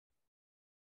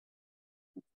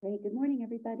Great. Good morning,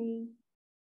 everybody.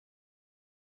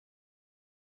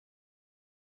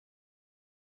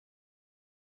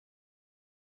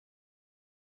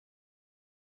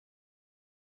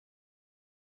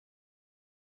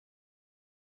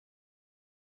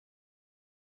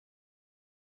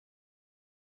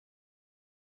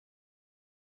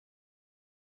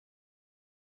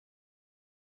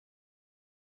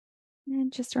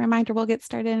 And just a reminder, we'll get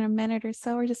started in a minute or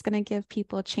so. We're just going to give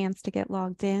people a chance to get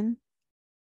logged in.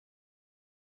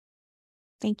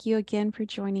 Thank you again for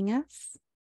joining us.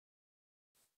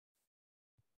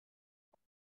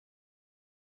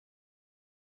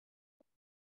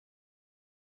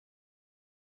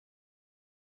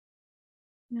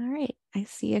 All right, I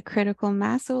see a critical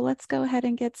mass, so let's go ahead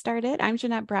and get started. I'm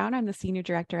Jeanette Brown. I'm the Senior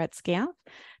Director at SCAMP.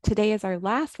 Today is our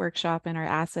last workshop in our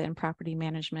Asset and Property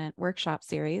Management workshop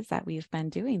series that we've been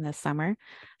doing this summer.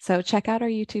 So check out our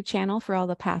YouTube channel for all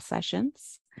the past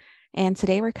sessions. And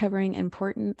today we're covering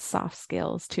important soft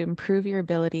skills to improve your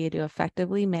ability to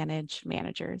effectively manage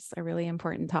managers, a really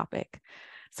important topic.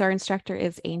 So our instructor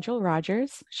is Angel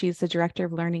Rogers. She's the Director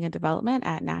of Learning and Development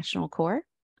at National Core,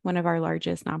 one of our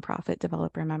largest nonprofit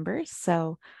developer members.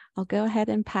 So I'll go ahead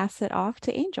and pass it off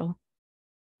to Angel.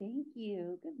 Thank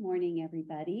you. Good morning,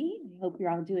 everybody. I hope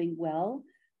you're all doing well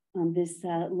on this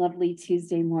lovely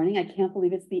Tuesday morning. I can't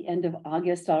believe it's the end of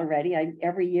August already.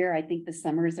 Every year, I think the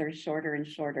summers are shorter and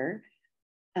shorter.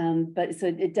 But so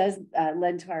it does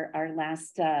lend to our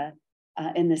last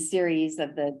in the series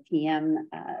of the PM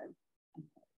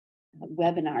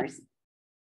webinars.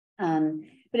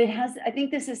 But I think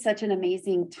this is such an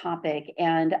amazing topic,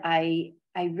 and I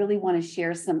really want to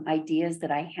share some ideas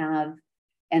that I have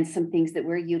and some things that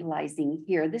we're utilizing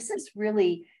here. This is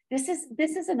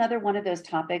another one of those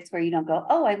topics where you don't go,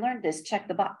 oh, I learned this, check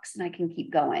the box, and I can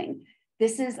keep going.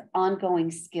 This is ongoing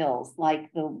skills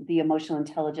like the emotional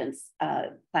intelligence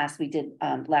class we did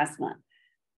last month.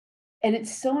 And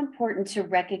it's so important to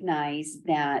recognize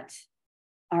that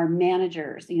our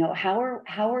managers, how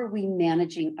are we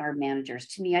managing our managers?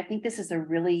 To me, I think this is a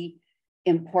really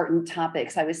important topic.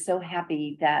 So I was so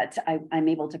happy that I'm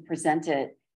able to present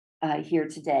it here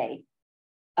today,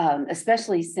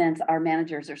 especially since our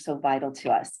managers are so vital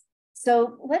to us.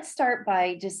 So let's start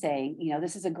by just saying,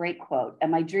 this is a great quote.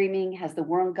 Am I dreaming? Has the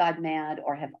world gone mad,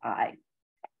 or have I?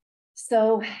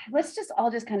 So let's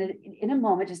all kind of, in a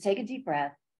moment, just take a deep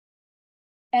breath.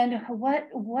 And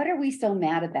what are we so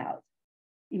mad about?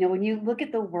 When you look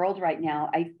at the world right now,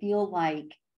 I feel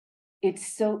like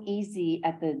it's so easy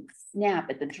at the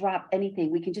snap, at the drop,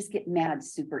 anything, we can just get mad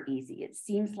super easy. It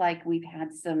seems like we've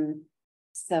had some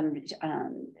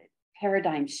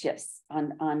paradigm shifts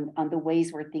on the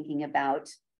ways we're thinking about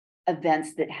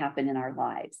events that happen in our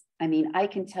lives. I mean, I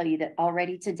can tell you that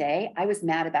already today, I was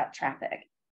mad about traffic.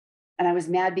 And I was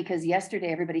mad because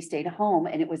yesterday everybody stayed home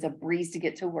and it was a breeze to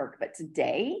get to work. But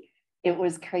today, it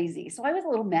was crazy. So I was a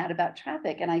little mad about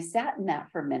traffic, and I sat in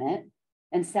that for a minute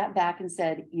and sat back and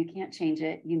said, you can't change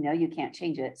it. You can't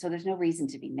change it. So there's no reason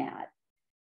to be mad.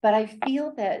 But I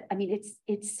feel that, I mean,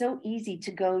 it's so easy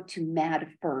to go to mad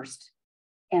first.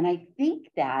 And I think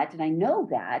that, and I know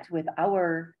that with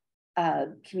our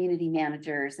community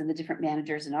managers and the different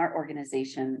managers in our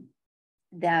organization,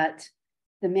 that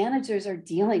the managers are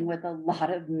dealing with a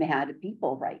lot of mad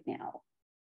people right now.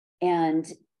 And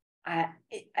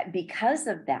because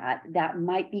of that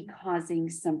might be causing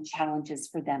some challenges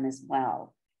for them as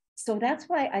well. So that's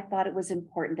why I thought it was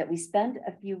important that we spend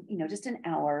a few, just an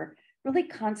hour really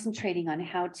concentrating on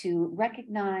how to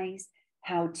recognize,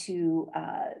 how to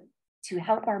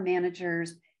help our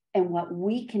managers, and what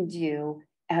we can do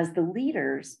as the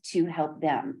leaders to help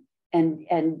them and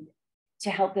to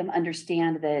help them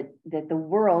understand that the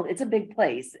world, it's a big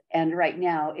place. And right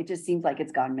now it just seems like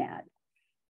it's gone mad.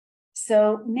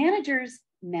 So managers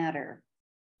matter,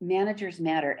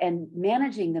 and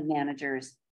managing the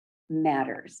managers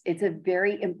matters. It's a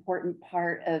very important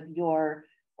part of your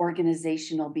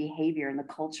organizational behavior and the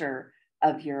culture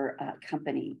of your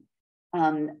company.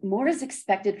 More is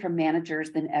expected from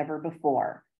managers than ever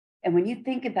before. And when you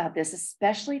think about this,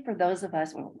 especially for those of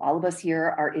us, well, all of us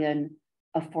here are in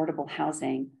affordable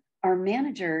housing, our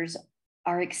managers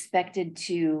are expected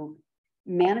to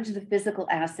manage the physical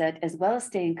asset, as well as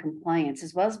stay in compliance,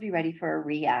 as well as be ready for a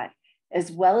REAC,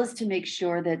 as well as to make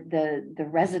sure that the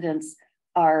residents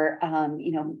are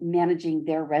managing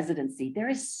their residency. There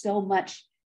is so much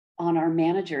on our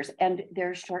managers, and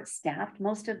they're short-staffed,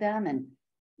 most of them, and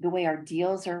the way our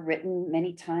deals are written,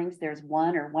 many times there's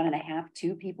 1 or 1.5,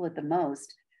 2 people at the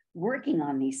most working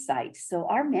on these sites. So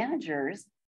our managers,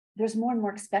 there's more and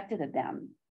more expected of them.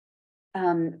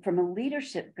 From a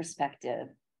leadership perspective,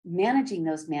 managing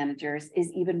those managers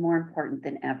is even more important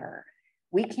than ever.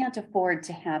 We can't afford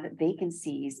to have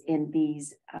vacancies in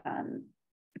these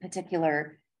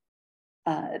particular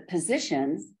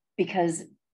positions, because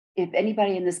if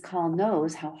anybody in this call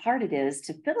knows how hard it is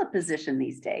to fill a position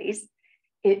these days,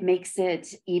 it makes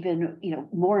it even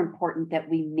more important that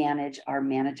we manage our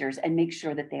managers and make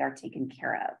sure that they are taken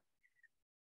care of.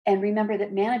 And remember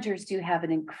that managers do have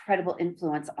an incredible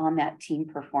influence on that team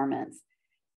performance.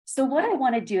 So what I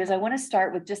want to do is I want to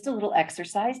start with just a little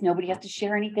exercise. Nobody has to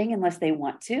share anything unless they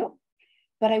want to,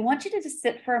 but I want you to just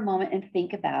sit for a moment and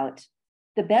think about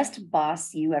the best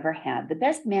boss you ever had, the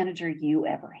best manager you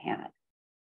ever had.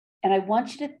 And I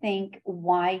want you to think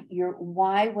why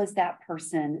was that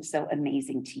person so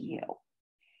amazing to you?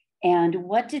 And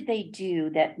what did they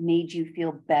do that made you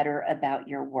feel better about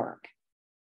your work?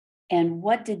 And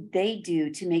what did they do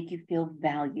to make you feel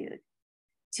valued,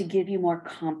 to give you more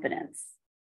confidence,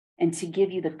 and to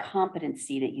give you the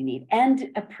competency that you need and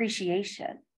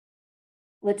appreciation?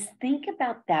 Let's think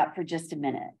about that for just a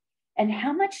minute. And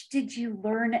how much did you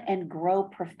learn and grow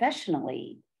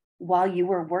professionally while you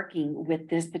were working with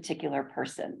this particular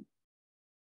person?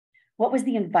 What was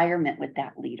the environment with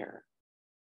that leader?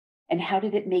 And how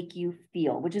did it make you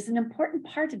feel? Which is an important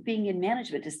part of being in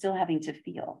management, is still having to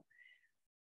feel.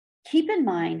 Keep in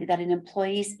mind that an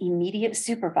employee's immediate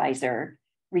supervisor,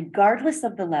 regardless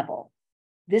of the level,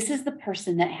 this is the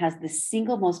person that has the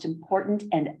single most important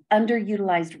and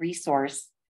underutilized resource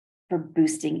for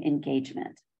boosting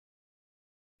engagement.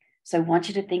 So I want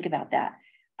you to think about that.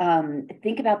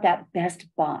 Think about that best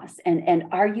boss, and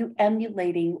are you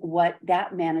emulating what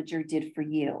that manager did for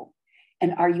you?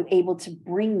 And are you able to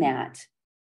bring that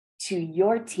to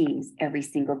your teams every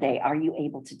single day? Are you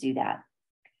able to do that?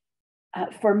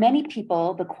 For many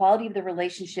people, the quality of the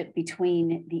relationship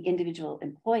between the individual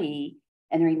employee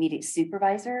and their immediate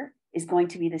supervisor is going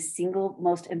to be the single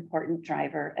most important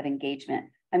driver of engagement.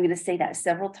 I'm going to say that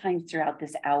several times throughout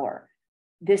this hour.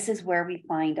 This is where we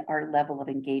find our level of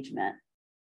engagement.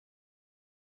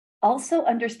 Also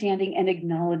understanding and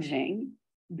acknowledging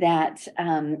that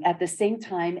at the same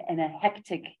time, in a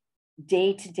hectic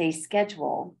day-to-day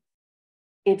schedule,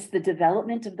 it's the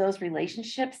development of those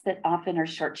relationships that often are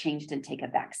shortchanged and take a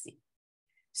backseat.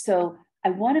 So I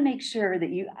want to make sure that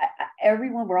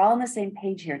everyone, we're all on the same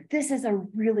page here. This is a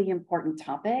really important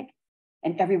topic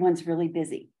and everyone's really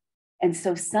busy. And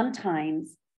so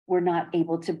sometimes we're not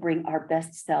able to bring our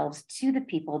best selves to the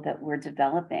people that we're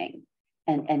developing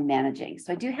and managing.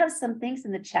 So I do have some things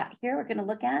in the chat here we're going to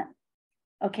look at.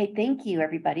 Okay, thank you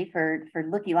everybody for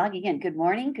logging in. Good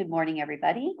morning,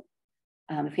 everybody.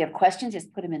 If you have questions,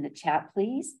 just put them in the chat,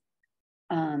 please.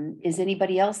 Is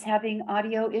anybody else having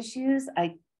audio issues?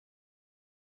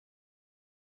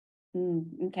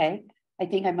 Okay, I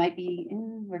think I might be,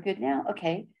 we're good now.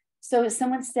 Okay, so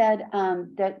someone said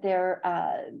that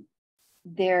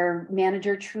their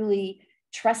manager truly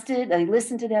trusted, they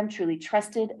listened to them, truly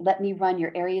trusted, let me run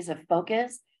your areas of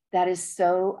focus. That is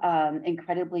so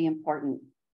incredibly important.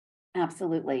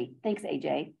 Absolutely. Thanks,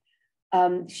 AJ.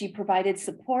 She provided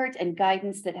support and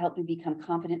guidance that helped me become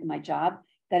confident in my job.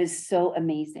 That is so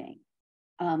amazing.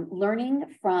 Learning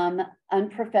from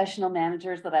unprofessional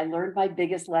managers, that I learned my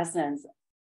biggest lessons.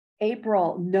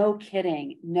 April, no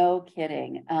kidding.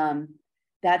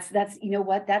 That's you know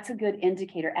what, that's a good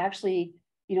indicator. Actually,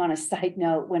 on a side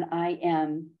note, when I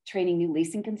am training new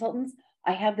leasing consultants,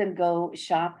 I have them go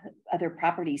shop other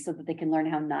properties so that they can learn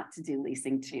how not to do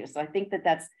leasing too. So I think that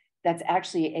that's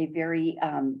actually a very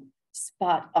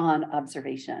spot on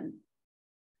observation.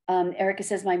 Erica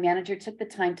says, my manager took the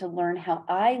time to learn how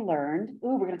I learned.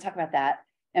 Ooh, we're going to talk about that,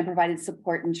 and provided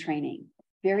support and training.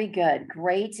 Very good.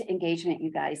 Great engagement,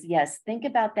 you guys. Yes, think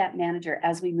about that manager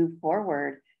as we move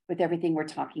forward with everything we're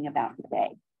talking about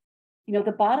today.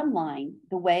 The bottom line,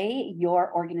 the way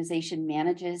your organization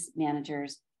manages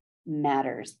managers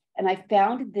matters. And I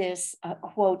found this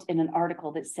quote in an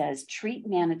article that says, treat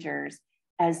managers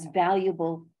as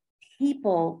valuable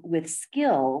people with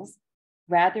skills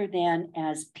rather than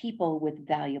as people with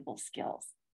valuable skills.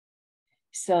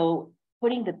 So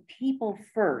putting the people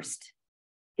first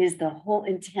is the whole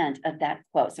intent of that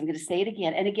quote. So I'm going to say it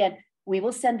again. And again, we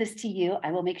will send this to you.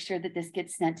 I will make sure that this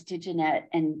gets sent to Jeanette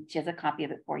and she has a copy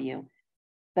of it for you.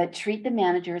 But treat the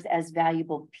managers as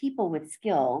valuable people with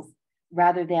skills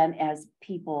rather than as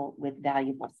people with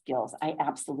valuable skills. I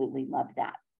absolutely love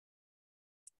that.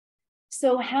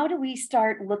 So how do we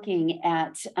start looking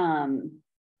at,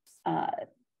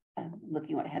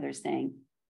 looking what Heather's saying?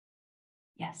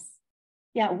 Yes.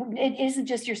 Yeah, it isn't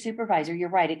just your supervisor. You're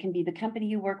right. It can be the company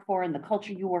you work for and the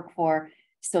culture you work for.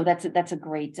 So that's a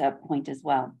great point as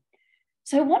well.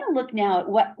 So I want to look now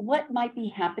at what might be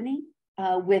happening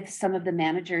with some of the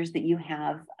managers that you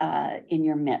have in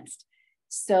your midst.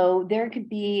 So there could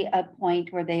be a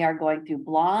point where they are going through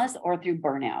blahs or through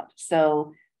burnout.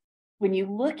 So when you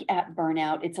look at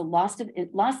burnout, it's a loss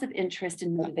of interest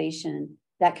and motivation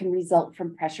that can result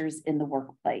from pressures in the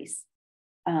workplace.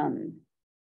 And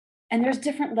there's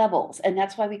different levels, and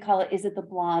that's why we call it, is it the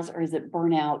blahs or is it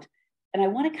burnout? And I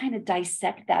want to kind of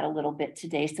dissect that a little bit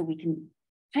today so we can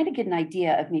kind of get an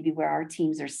idea of maybe where our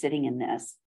teams are sitting in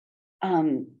this.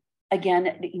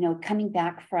 Again, coming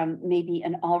back from maybe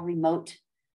an all remote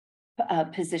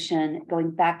position,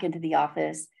 going back into the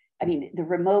office. I mean, the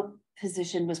remote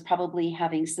position was probably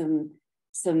having some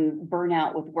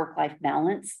burnout with work-life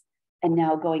balance. And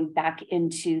now going back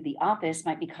into the office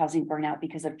might be causing burnout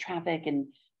because of traffic and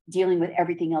dealing with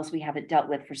everything else we haven't dealt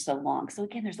with for so long. So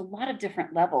again, there's a lot of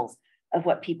different levels of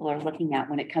what people are looking at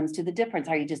when it comes to the difference.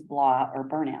 Are you just blah or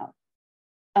burnout?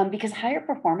 Because higher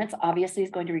performance obviously is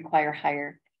going to require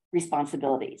higher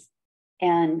responsibilities.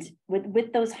 And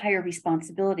with those higher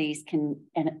responsibilities can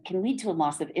lead to a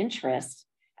loss of interest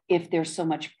if there's so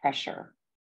much pressure.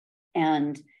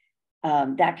 And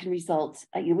that can result,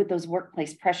 with those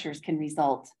workplace pressures can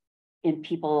result in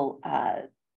people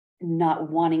not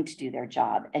wanting to do their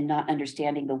job and not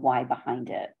understanding the why behind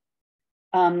it.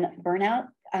 Burnout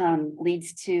can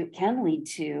lead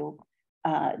to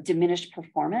diminished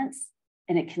performance,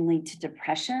 and it can lead to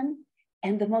depression.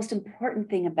 And the most important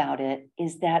thing about it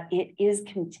is that it is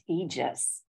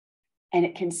contagious and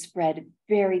it can spread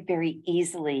very, very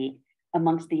easily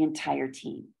amongst the entire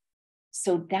team.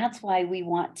 So that's why we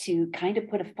want to kind of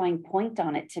put a fine point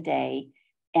on it today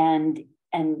and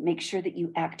make sure that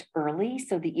you act early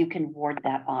so that you can ward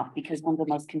that off, because one of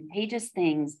the most contagious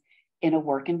things in a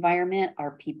work environment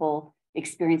are people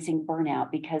experiencing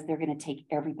burnout because they're going to take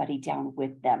everybody down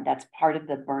with them. That's part of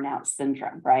the burnout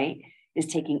syndrome, right? Is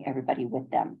taking everybody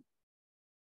with them.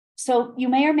 So you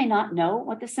may or may not know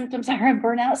what the symptoms are in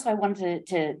burnout. So I wanted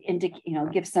to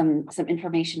give some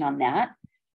information on that.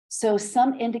 So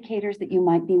some indicators that you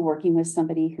might be working with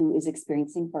somebody who is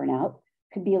experiencing burnout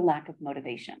could be a lack of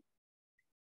motivation.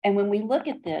 And when we look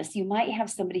at this, you might have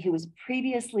somebody who was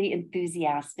previously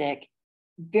enthusiastic,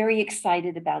 very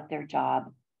excited about their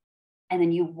job. And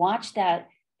then you watch that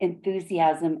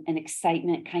enthusiasm and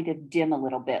excitement kind of dim a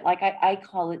little bit. Like I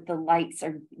call it, the lights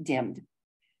are dimmed.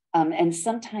 And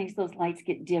sometimes those lights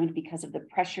get dimmed because of the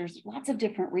pressures, lots of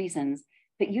different reasons,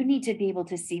 but you need to be able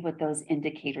to see what those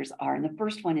indicators are. And the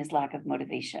first one is lack of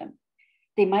motivation.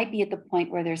 They might be at the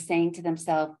point where they're saying to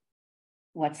themselves,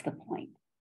 what's the point,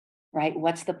 right?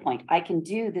 What's the point? I can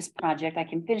do this project, I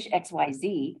can finish X, Y,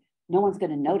 Z. No one's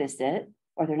going to notice it,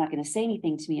 or they're not going to say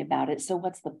anything to me about it. So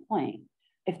what's the point?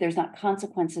 If there's not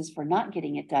consequences for not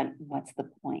getting it done, what's the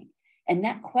point? And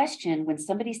that question, when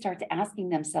somebody starts asking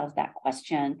themselves that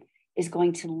question, is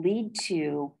going to lead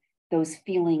to those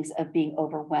feelings of being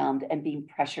overwhelmed and being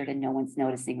pressured and no one's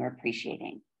noticing or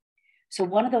appreciating. So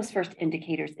one of those first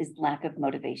indicators is lack of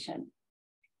motivation.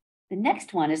 The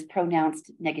next one is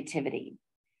pronounced negativity,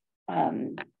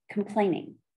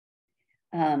 complaining,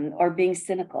 or being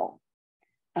cynical.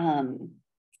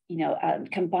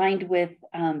 Combined with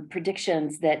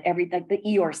predictions that like the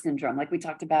Eeyore syndrome, like we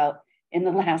talked about in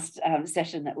the last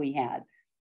session that we had,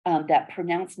 that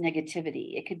pronounced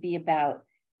negativity. It could be about,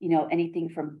 anything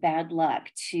from bad luck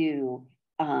to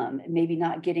maybe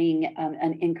not getting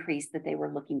an increase that they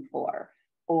were looking for,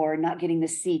 or not getting the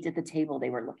seat at the table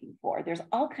they were looking for. There's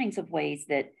all kinds of ways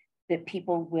that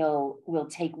people will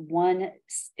take one,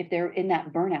 if they're in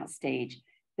that burnout stage,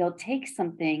 they'll take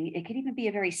something, it could even be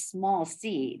a very small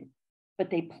seed, but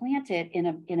they plant it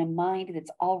in a mind that's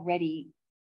already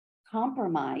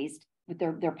compromised, with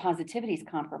their positivity is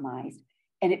compromised,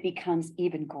 and it becomes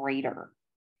even greater.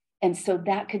 And so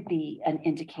that could be an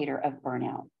indicator of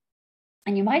burnout.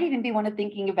 And you might even be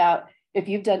thinking about if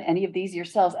you've done any of these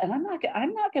yourselves. And I'm not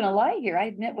going to lie here. I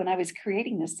admit, when I was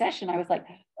creating this session, I was like,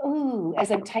 oh,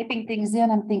 as I'm typing things in,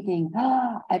 I'm thinking,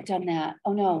 I've done that.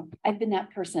 Oh no, I've been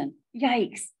that person.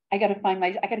 Yikes. I got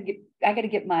to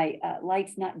get my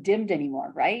lights not dimmed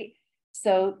anymore. Right.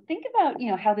 So think about,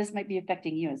 how this might be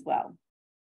affecting you as well.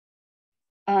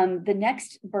 The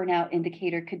next burnout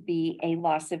indicator could be a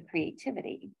loss of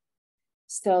creativity.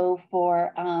 So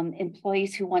for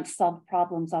employees who once solved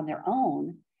problems on their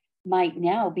own, might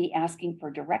now be asking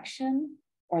for direction,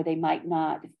 or they might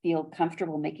not feel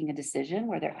comfortable making a decision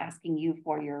where they're asking you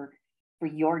for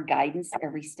your guidance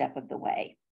every step of the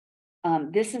way.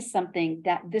 This is something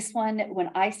that when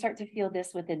I start to feel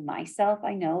this within myself,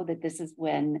 I know that this is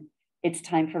when it's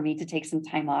time for me to take some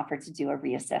time off or to do a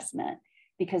reassessment,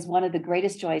 because one of the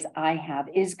greatest joys I have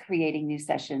is creating new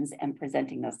sessions and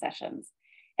presenting those sessions.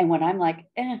 And when I'm like,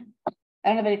 I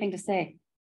don't have anything to say,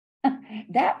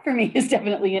 that for me is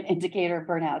definitely an indicator of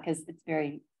burnout, because it's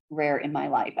very rare in my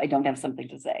life. I don't have something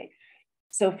to say.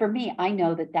 So for me, I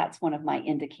know that that's one of my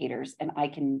indicators, and I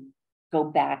can go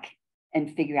back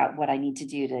and figure out what I need to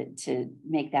do to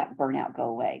make that burnout go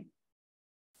away.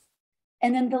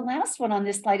 And then the last one on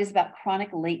this slide is about chronic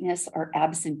lateness or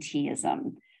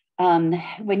absenteeism.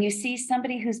 When you see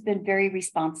somebody who's been very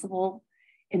responsible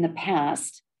in the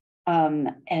past,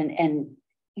 and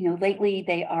lately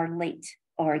they are late,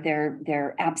 or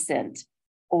they're absent,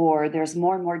 or there's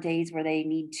more and more days where they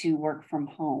need to work from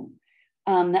home.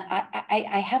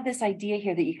 I have this idea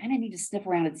here that you kind of need to sniff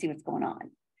around and see what's going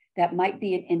on. That might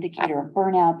be an indicator of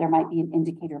burnout. There might be an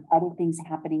indicator of other things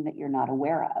happening that you're not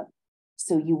aware of.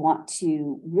 So you want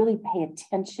to really pay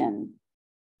attention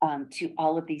to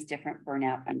all of these different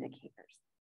burnout indicators.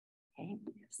 Okay,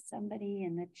 somebody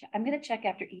in the chat. I'm going to check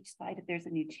after each slide if there's a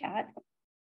new chat.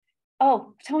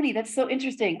 Oh, Tony, that's so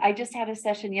interesting. I just had a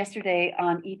session yesterday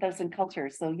on ethos and culture.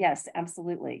 So yes,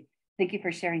 absolutely. Thank you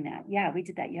for sharing that. Yeah, we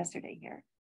did that yesterday here.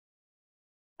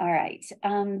 All right.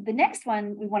 The next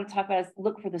one we want to talk about is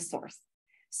look for the source.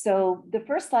 So the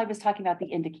first slide was talking about the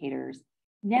indicators.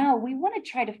 Now we want to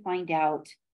try to find out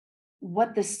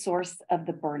what the source of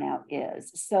the burnout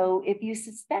is. So if you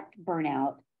suspect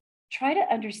burnout, try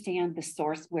to understand the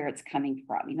source where it's coming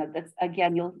from. That's,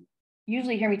 again, you'll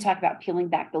usually hear me talk about peeling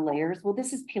back the layers. Well,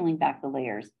 this is peeling back the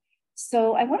layers.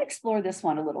 So I want to explore this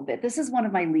one a little bit. This is one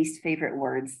of my least favorite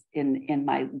words in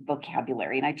my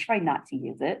vocabulary, and I try not to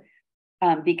use it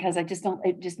because I just don't,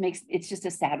 it's just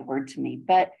a sad word to me.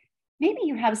 But maybe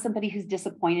you have somebody who's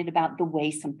disappointed about the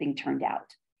way something turned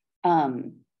out.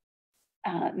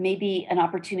 Maybe an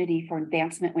opportunity for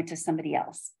advancement went to somebody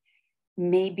else.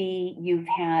 Maybe you've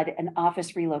had an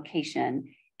office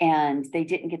relocation and they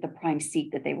didn't get the prime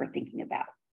seat that they were thinking about.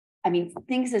 I mean,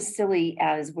 things as silly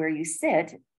as where you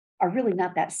sit are really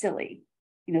not that silly.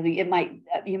 You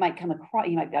might come across,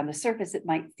 on the surface, it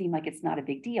might seem like it's not a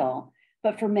big deal,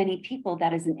 but for many people,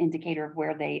 that is an indicator of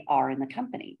where they are in the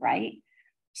company, right?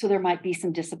 So there might be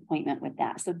some disappointment with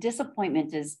that. So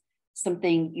disappointment is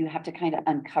something you have to kind of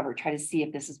uncover, try to see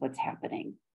if this is what's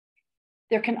happening.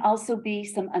 There can also be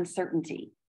some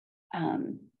uncertainty.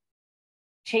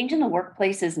 Change in the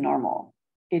workplace is normal.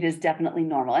 It is definitely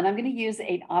normal. And I'm going to use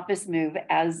an office move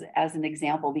as an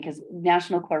example, because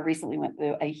National Corps recently went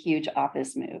through a huge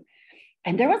office move.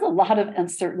 And there was a lot of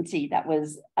uncertainty that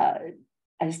was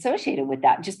associated with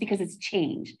that, just because it's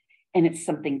change and it's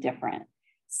something different.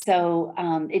 So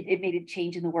it made a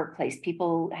change in the workplace.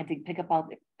 People had to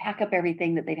pack up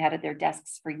everything that they've had at their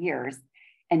desks for years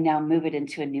and now move it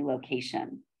into a new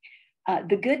location.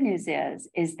 The good news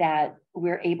is that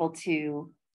we're able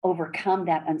to overcome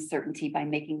that uncertainty by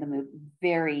making the move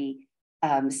very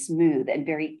smooth and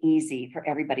very easy for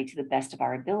everybody to the best of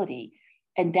our ability.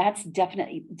 And that's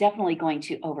definitely going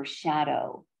to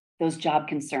overshadow those job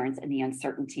concerns and the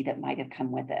uncertainty that might have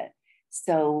come with it.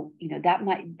 So, that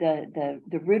might,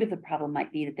 the root of the problem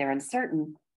might be that they're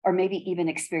uncertain, or maybe even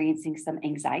experiencing some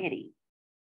anxiety.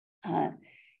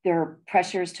 There are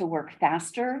pressures to work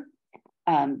faster,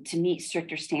 to meet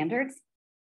stricter standards,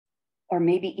 or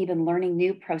maybe even learning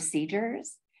new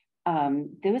procedures.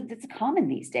 That's common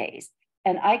these days.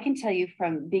 And I can tell you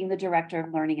from being the director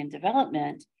of learning and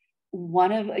development,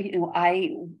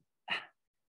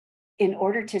 in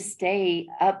order to stay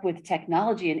up with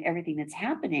technology and everything that's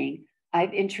happening,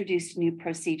 I've introduced new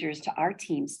procedures to our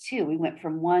teams too. We went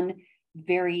from one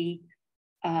very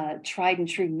tried and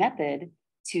true method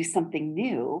to something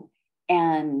new.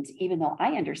 And even though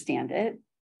I understand it,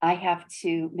 I have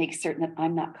to make certain that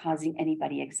I'm not causing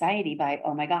anybody anxiety by,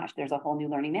 oh my gosh, there's a whole new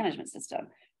learning management system,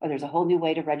 or there's a whole new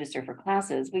way to register for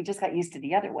classes. We just got used to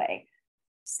the other way.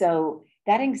 So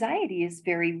that anxiety is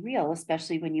very real,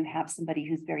 especially when you have somebody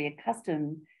who's very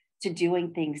accustomed to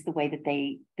doing things the way that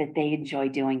they enjoy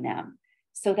doing them.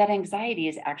 So that anxiety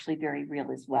is actually very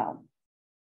real as well.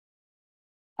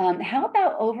 How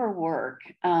about overwork?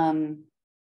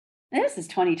 This is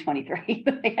 2023.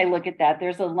 The way I look at that,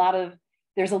 there's a lot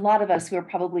of us who are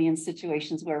probably in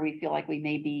situations where we feel like we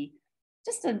may be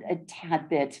just a tad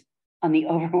bit on the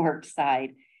overworked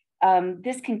side.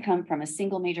 This can come from a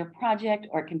single major project,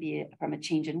 or it can be from a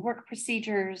change in work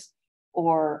procedures,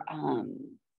 or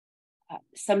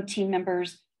some team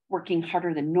members working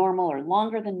harder than normal or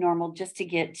longer than normal just to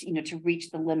get, to reach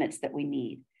the limits that we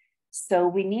need. So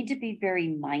we need to be very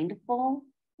mindful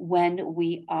when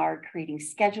we are creating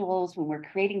schedules, when we're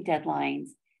creating deadlines,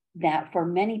 that for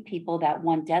many people, that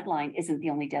one deadline isn't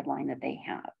the only deadline that they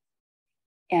have.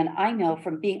 And I know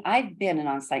from I've been an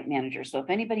on-site manager. So if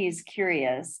anybody is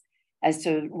curious as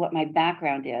to what my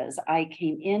background is, I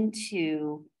came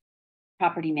into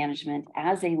property management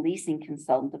as a leasing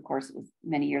consultant. Of course, it was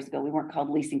many years ago. We weren't called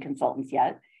leasing consultants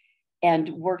yet, and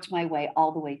worked my way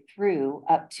all the way through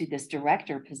up to this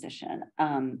director position.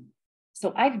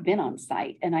 So I've been on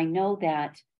site, and I know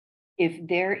that if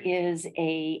there is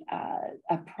a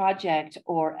project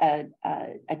or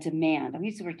a demand, I'm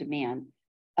using the word demand,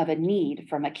 of a need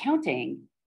from accounting,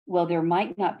 well, there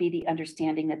might not be the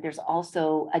understanding that there's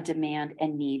also a demand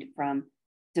and need from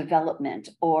development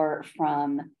or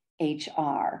from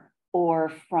HR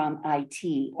or from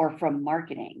IT or from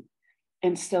marketing.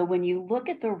 And so when you look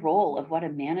at the role of what a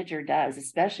manager does,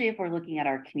 especially if we're looking at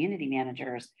our community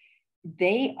managers,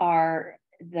 they are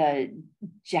the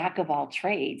jack of all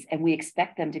trades, and we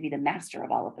expect them to be the master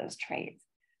of all of those trades.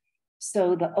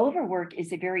 So the overwork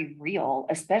is a very real,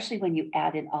 especially when you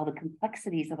add in all the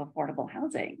complexities of affordable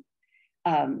housing.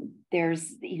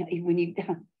 There's,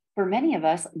 for many of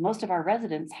us, most of our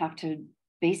residents have to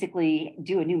basically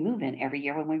do a new move-in every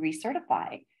year when we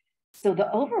recertify. So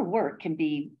the overwork can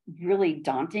be really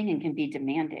daunting and can be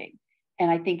demanding. And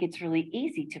I think it's really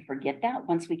easy to forget that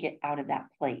once we get out of that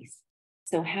place.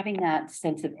 So having that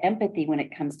sense of empathy when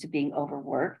it comes to being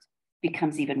overworked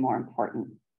becomes even more important.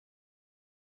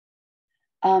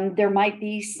 There might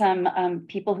be some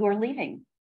people who are leaving.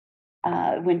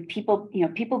 When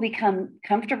people become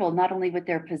comfortable not only with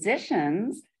their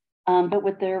positions, but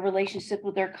with their relationship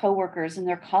with their coworkers and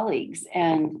their colleagues.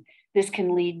 And this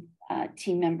can lead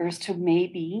team members to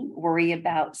maybe worry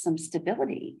about some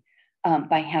stability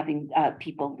by having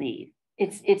people leave.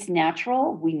 It's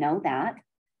natural, we know that,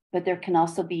 but there can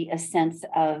also be a sense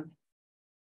of,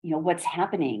 what's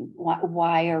happening?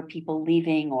 Why are people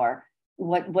leaving, or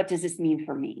what does this mean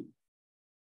for me?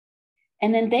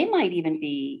 And then they might even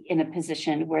be in a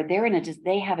position where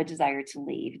they have a desire to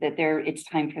leave, that it's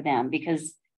time for them,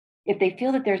 because if they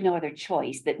feel that there's no other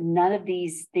choice, that none of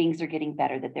these things are getting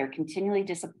better, that they're continually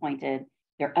disappointed,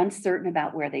 they're uncertain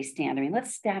about where they stand. I mean,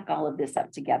 let's stack all of this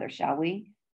up together, shall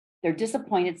we? They're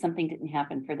disappointed something didn't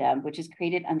happen for them, which has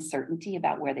created uncertainty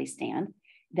about where they stand.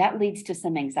 That leads to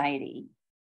some anxiety.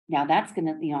 Now that's going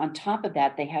to, on top of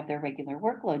that, they have their regular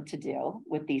workload to deal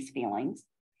with these feelings.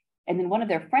 And then one of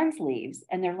their friends leaves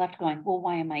and they're left going, well,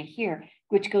 why am I here?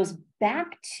 Which goes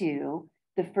back to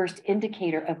the first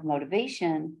indicator of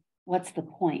motivation. What's the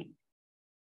point?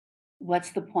 What's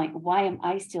the point? Why am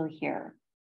I still here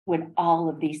when all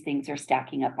of these things are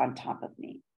stacking up on top of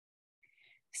me?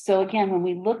 So again, when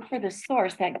we look for the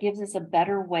source, that gives us a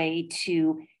better way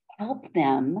to help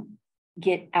them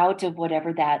get out of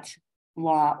whatever that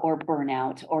blah or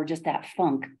burnout or just that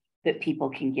funk that people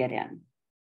can get in.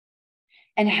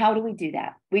 And how do we do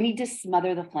that? We need to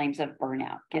smother the flames of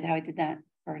burnout. Get how I did that?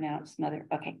 Burnout, smother.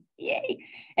 Okay, yay.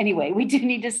 Anyway, we do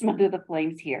need to smother the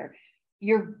flames here.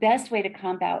 Your best way to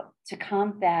combat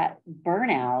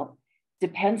burnout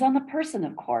depends on the person,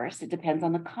 of course. It depends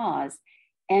on the cause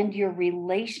and your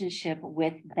relationship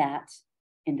with that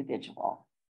individual.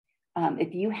 As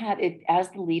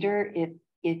the leader,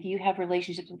 if you have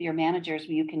relationships with your managers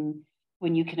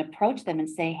when you can approach them and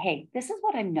say, hey, this is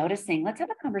what I'm noticing. Let's have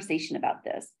a conversation about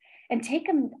this. And take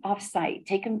them off site,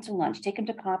 take them to lunch, take them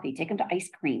to coffee, take them to ice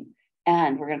cream.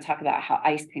 And we're going to talk about how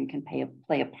ice cream can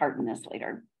play a part in this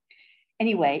later.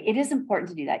 Anyway, it is important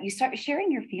to do that. You start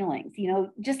sharing your feelings.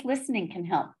 Just listening can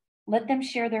help. Let them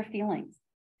share their feelings.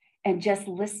 And just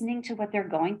listening to what they're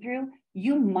going through,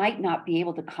 you might not be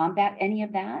able to combat any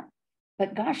of that.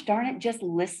 But gosh darn it, just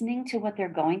listening to what they're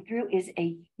going through is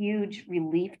a huge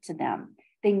relief to them.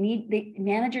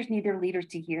 Managers need their leaders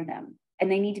to hear them,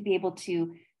 and they need to be able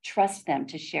to trust them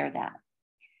to share that.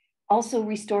 Also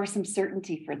restore some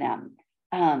certainty for them.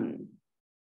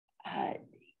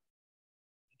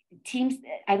 Teams,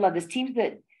 I love this, teams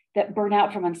that burn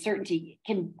out from uncertainty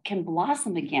can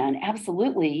blossom again,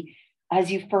 absolutely,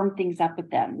 as you firm things up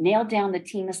with them. Nail down the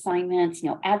team assignments,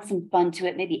 add some fun to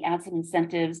it, maybe add some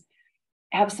incentives,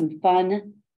 have some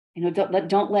fun.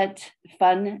 Don't let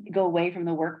fun go away from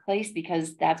the workplace,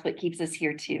 because that's what keeps us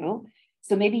here too.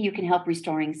 So maybe you can help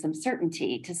restoring some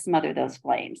certainty to smother those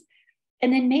flames.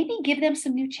 And then maybe give them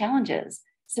some new challenges,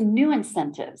 some new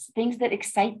incentives, things that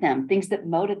excite them, things that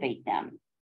motivate them.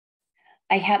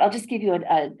 I'll just give you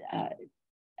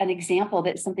an example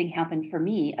that something happened for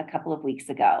me a couple of weeks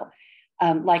ago.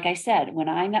 Like I said, when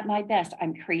I'm at my best,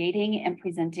 I'm creating and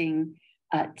presenting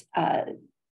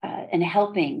and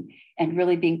helping and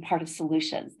really being part of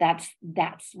solutions. That's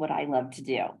what I love to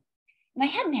do. And I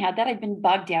hadn't had that. I'd been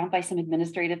bogged down by some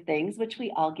administrative things, which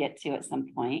we all get to at some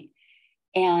point.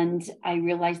 And I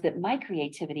realized that my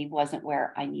creativity wasn't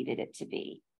where I needed it to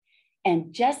be.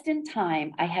 And just in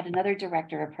time, I had another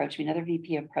director approach me, another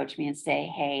VP approach me and say,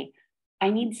 hey, I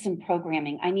need some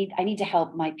programming. I need to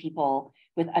help my people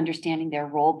with understanding their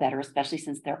role better, especially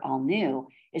since they're all new.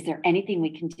 Is there anything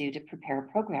we can do to prepare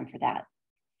a program for that?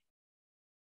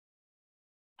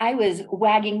 I was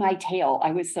wagging my tail.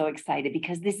 I was so excited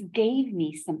because this gave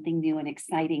me something new and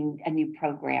exciting, a new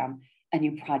program, a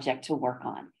new project to work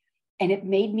on. And it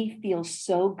made me feel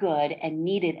so good and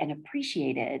needed and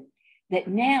appreciated that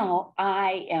now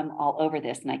I am all over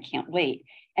this and I can't wait.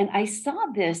 And I saw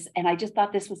this and I just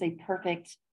thought this was a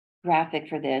perfect graphic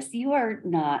for this. You are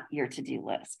not your to-do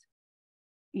list.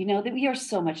 You know that we are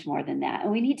so much more than that.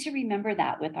 And we need to remember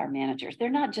that with our managers. They're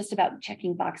not just about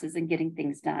checking boxes and getting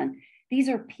things done. These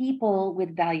are people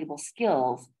with valuable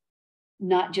skills,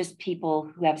 not just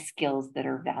people who have skills that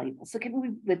are valuable. So can we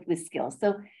with skills.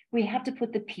 So we have to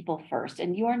put the people first,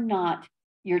 and you're not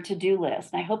your to-do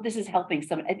list. And I hope this is helping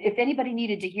some. If anybody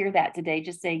needed to hear that today,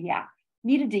 just say, yeah,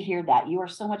 needed to hear that. You are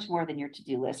so much more than your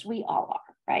to-do list. We all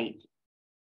are, right?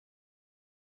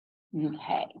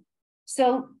 Okay.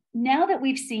 So now that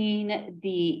we've seen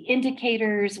the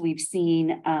indicators, we've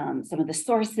seen some of the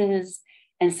sources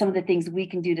and some of the things we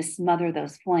can do to smother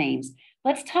those flames,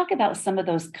 let's talk about some of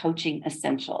those coaching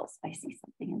essentials. I see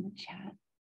something in the chat.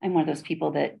 I'm one of those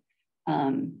people that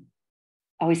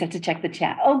always have to check the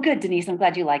chat. Oh, good, Denise. I'm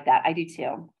glad you like that. I do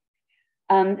too.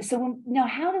 So now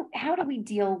how do we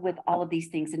deal with all of these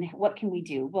things and what can we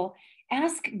do? Well,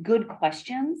 ask good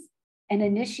questions and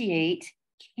initiate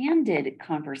candid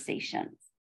conversations.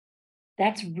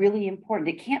 That's really important.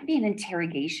 It can't be an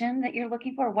interrogation that you're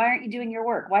looking for. Why aren't you doing your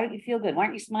work? Why don't you feel good? Why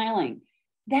aren't you smiling?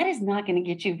 That is not going to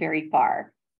get you very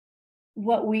far.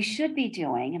 What we should be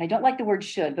doing, and I don't like the word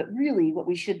should, but really what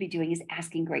we should be doing is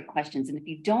asking great questions. And if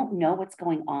you don't know what's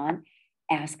going on,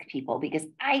 ask people, because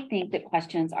I think that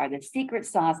questions are the secret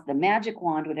sauce, the magic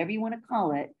wand, whatever you want to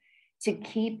call it, to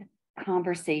keep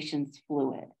conversations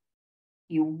fluid.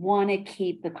 You want to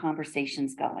keep the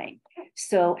conversations going.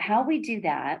 So how we do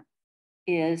that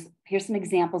is, here's some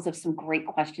examples of some great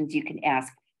questions you can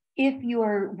ask if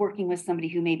you're working with somebody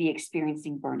who may be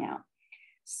experiencing burnout.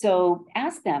 So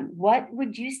ask them, what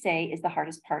would you say is the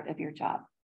hardest part of your job?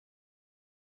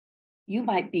 You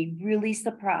might be really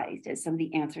surprised at some of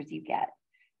the answers you get.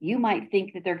 You might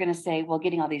think that they're going to say, well,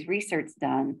 getting all these research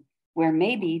done, where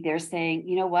maybe they're saying,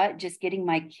 you know what, just getting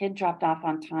my kid dropped off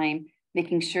on time,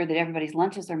 making sure that everybody's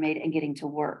lunches are made and getting to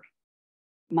work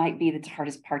might be the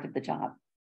hardest part of the job.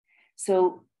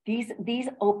 So these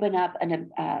open up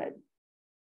an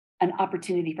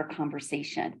opportunity for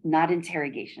conversation, not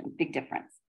interrogation. Big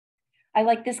difference. I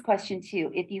like this question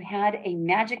too. If you had a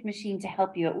magic machine to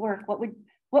help you at work, what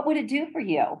would it do for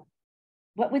you?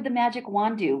 What would the magic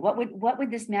wand do? What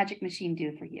would this magic machine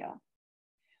do for you?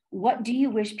 What do you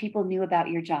wish people knew about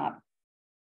your job?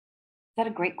 Is that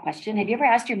a great question? Have you ever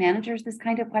asked your managers this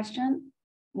kind of question?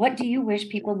 What do you wish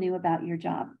people knew about your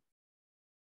job?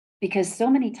 Because so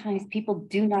many times people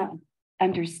do not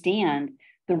understand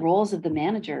the roles of the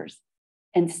managers.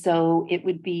 And so it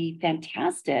would be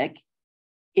fantastic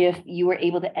if you were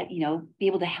able to, be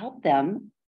able to help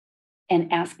them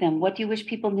and ask them, what do you wish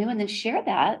people knew? And then share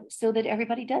that so that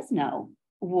everybody does know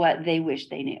what they wish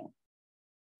they knew.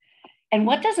 And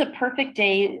what does a perfect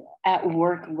day at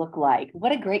work look like?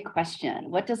 What a great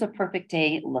question. What does a perfect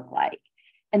day look like?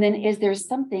 And then is there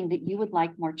something that you would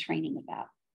like more training about?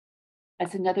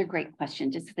 That's another great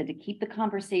question, just to keep the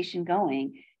conversation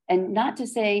going and not to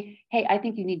say, hey, I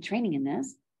think you need training in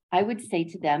this. I would say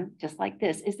to them, just like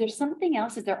this, is there something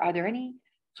else? Are there any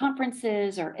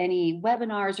conferences or any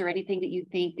webinars or anything that you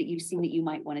think that you've seen that you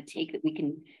might want to take that we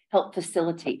can help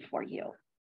facilitate for you?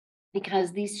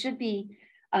 Because these should be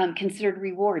considered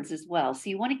rewards as well.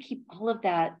 So you want to keep all of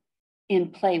that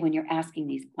in play when you're asking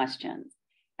these questions.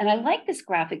 And I like this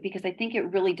graphic because I think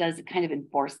it really does kind of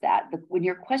enforce that. But when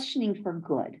you're questioning for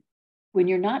good, when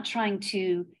you're not trying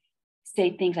to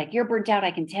say things like, you're burnt out,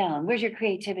 I can tell, and where's your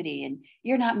creativity, and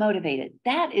you're not motivated,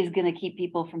 that is going to keep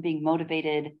people from being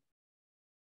motivated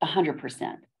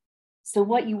 100%. So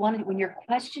what you want to, when you're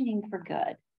questioning for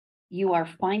good, you are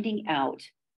finding out,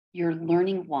 you're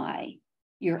learning why,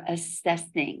 you're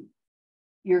assessing,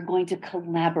 you're going to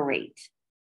collaborate,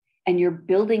 and you're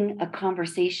building a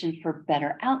conversation for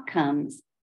better outcomes,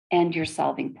 and you're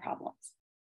solving problems.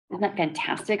 Isn't that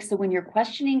fantastic? So when you're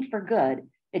questioning for good,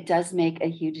 it does make a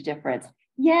huge difference.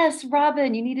 Yes,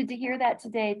 Robin, you needed to hear that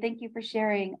today. Thank you for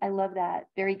sharing. I love that.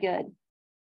 Very good.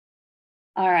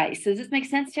 All right, so does this make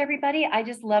sense to everybody? I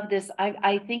just love this.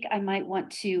 I think I might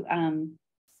want to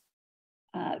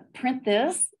print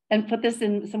this and put this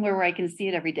in somewhere where I can see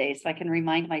it every day so I can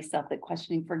remind myself that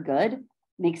questioning for good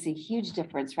makes a huge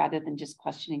difference rather than just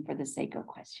questioning for the sake of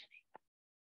questioning.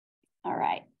 All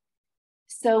right.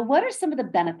 So what are some of the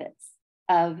benefits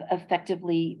of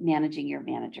effectively managing your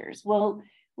managers? Well,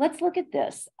 let's look at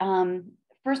this.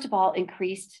 First of all,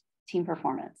 increased team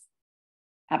performance.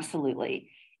 Absolutely.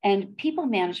 And people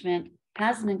management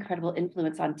has an incredible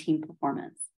influence on team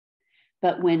performance.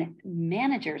 But when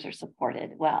managers are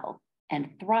supported well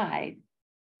and thrive,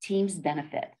 teams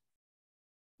benefit.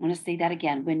 I want to say that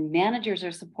again. When managers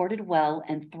are supported well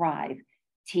and thrive,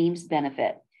 teams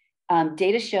benefit.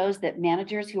 Data shows that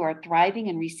managers who are thriving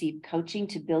and receive coaching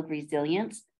to build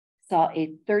resilience saw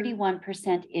a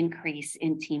 31% increase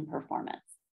in team performance.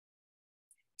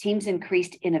 Teams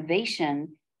increased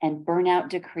innovation and burnout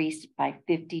decreased by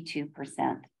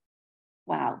 52%.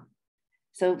 Wow.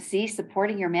 So see,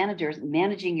 supporting your managers,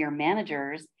 managing your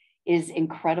managers is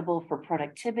incredible for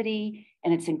productivity,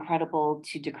 and it's incredible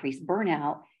to decrease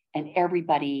burnout, and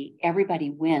everybody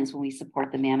wins when we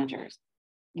support the managers.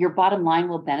 Your bottom line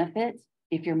will benefit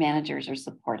if your managers are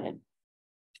supported.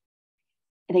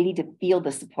 They need to feel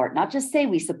the support, not just say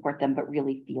we support them, but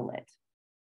really feel it.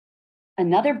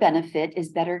 Another benefit is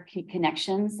better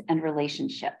connections and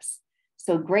relationships.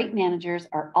 So great managers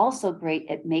are also great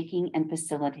at making and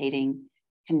facilitating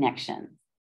connections.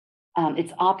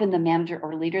 It's often the manager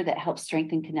or leader that helps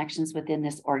strengthen connections within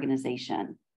this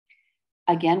organization.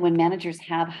 Again, when managers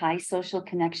have high social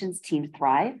connections, teams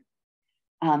thrive.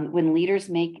 When leaders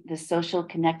make the social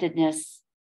connectedness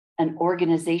an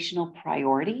organizational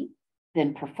priority,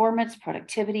 then performance,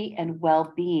 productivity, and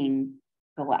well-being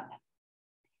go up.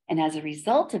 And as a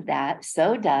result of that,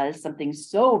 so does something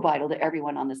so vital to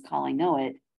everyone on this call, I know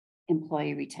it,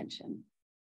 employee retention.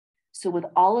 So with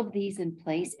all of these in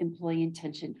place, employee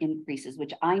retention increases,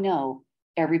 which I know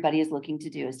everybody is looking to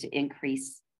do, is to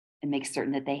increase and make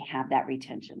certain that they have that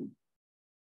retention.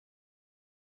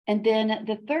 And then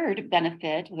the third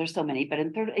benefit, well, there's so many, but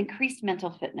increased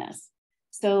mental fitness.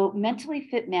 So mentally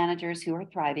fit managers who are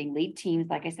thriving lead teams,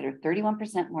 like I said, are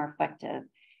 31% more effective,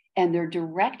 and their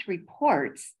direct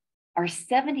reports are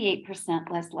 78%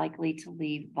 less likely to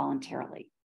leave voluntarily.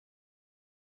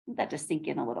 Let that just sink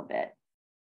in a little bit.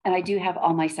 And I do have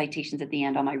all my citations at the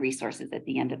end, all my resources at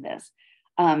the end of this.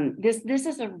 This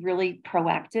is a really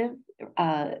proactive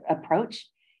approach,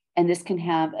 and this can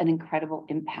have an incredible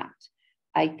impact.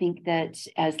 I think that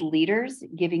as leaders,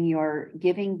 giving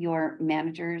your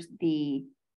managers the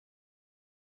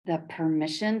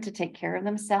permission to take care of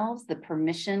themselves, the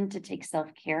permission to take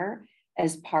self-care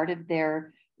as part of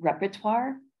their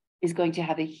repertoire is going to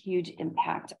have a huge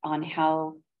impact on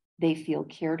how they feel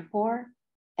cared for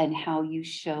and how you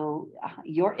show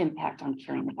your impact on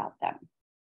caring about them.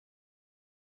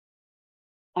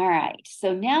 All right,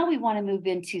 so now we want to move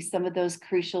into some of those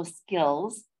crucial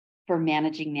skills for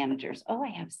managing managers. Oh, I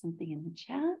have something in the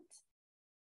chat.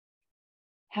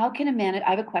 How can a manager,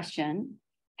 I have a question.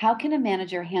 How can a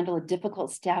manager handle a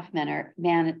difficult staff member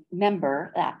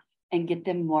and get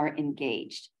them more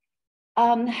engaged?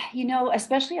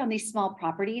 Especially on these small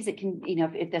properties, it can,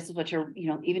 if this is what you're,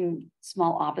 even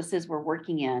small offices we're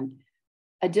working in,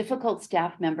 a difficult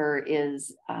staff member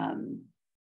is,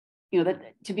 that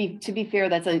to be fair,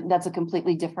 that's a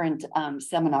completely different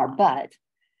seminar, but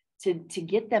to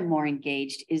get them more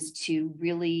engaged is to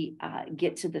really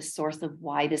get to the source of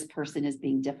why this person is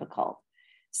being difficult.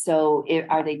 So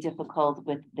are they difficult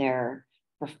with their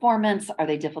performance? Are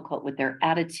they difficult with their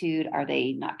attitude? Are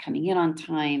they not coming in on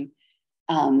time?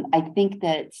 I think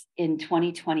that in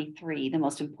 2023, the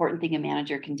most important thing a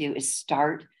manager can do is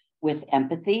start with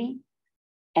empathy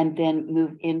and then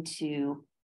move into,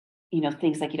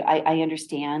 things like, I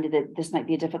understand that this might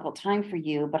be a difficult time for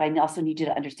you, but I also need you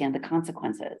to understand the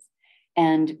consequences,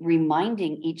 and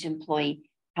reminding each employee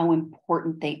how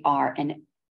important they are and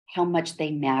how much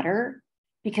they matter,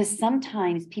 because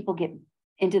sometimes people get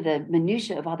into the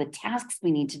minutia of all the tasks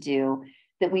we need to do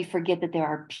that we forget that there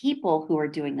are people who are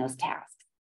doing those tasks.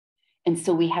 And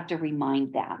so we have to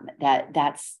remind them that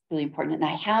that's really important. And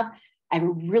I have a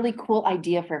really cool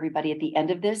idea for everybody at the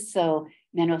end of this. So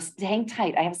Manuel, hang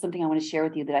tight. I have something I want to share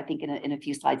with you that I think in a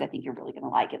few slides, I think you're really going to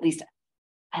like. At least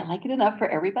I like it enough for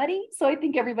everybody. So I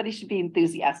think everybody should be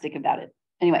enthusiastic about it.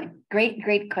 Anyway,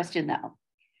 great question though.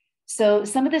 So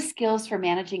some of the skills for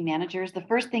managing managers, the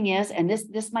first thing is, and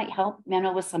this might help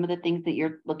Manuel with some of the things that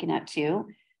you're looking at too,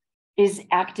 is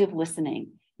active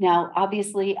listening. Now,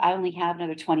 obviously, I only have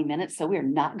another 20 minutes, so we're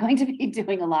not going to be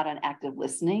doing a lot on active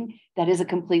listening. That is a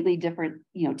completely different,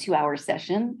 2-hour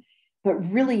session, but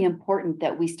really important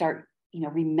that we start,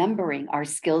 remembering our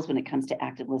skills when it comes to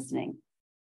active listening.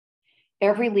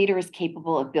 Every leader is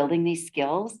capable of building these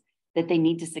skills that they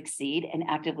need to succeed, and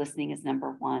active listening is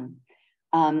number one.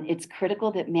 It's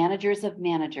critical that managers of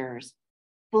managers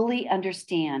fully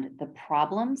understand the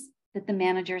problems that the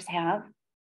managers have,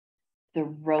 the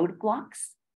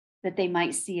roadblocks that they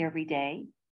might see every day,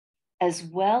 as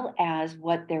well as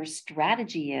what their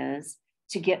strategy is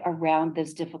to get around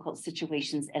those difficult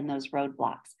situations and those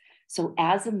roadblocks. So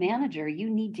as a manager, you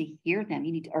need to hear them.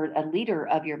 You need to, or a leader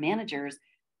of your managers,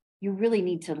 you really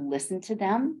need to listen to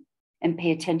them and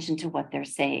pay attention to what they're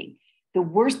saying. The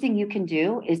worst thing you can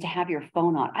do is to have your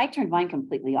phone on. I turned mine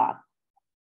completely off.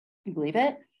 You believe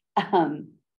it?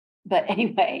 But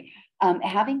anyway,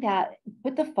 having that,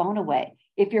 put the phone away.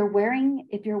 If you're wearing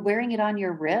it on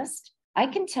your wrist, I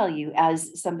can tell you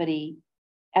as somebody,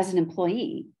 as an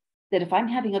employee, that if I'm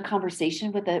having a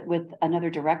conversation with another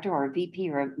director or a VP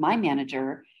or my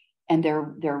manager, and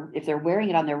if they're wearing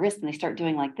it on their wrist and they start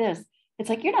doing like this, it's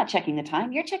like, you're not checking the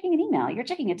time, you're checking an email, you're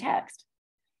checking a text.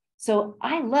 So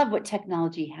I love what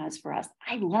technology has for us.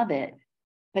 I love it.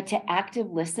 But to active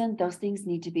listen, those things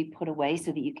need to be put away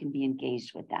so that you can be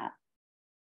engaged with that.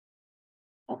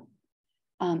 Oh,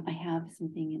 I have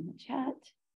something in the chat.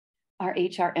 Our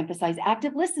HR emphasize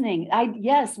active listening.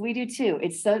 Yes, we do too.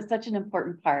 It's such an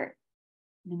important part.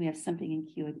 And then we have something in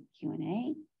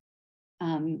Q&A.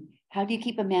 How do you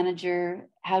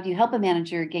help a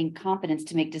manager gain confidence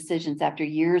to make decisions after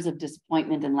years of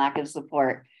disappointment and lack of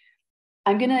support?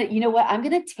 I'm gonna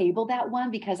table that one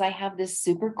because I have this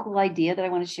super cool idea that I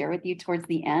want to share with you towards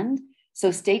the end. So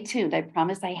stay tuned. I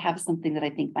promise I have something that I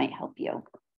think might help you.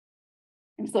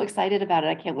 I'm so excited about it.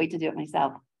 I can't wait to do it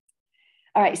myself.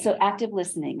 All right, so active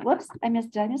listening. Whoops, did I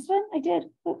miss one? I did.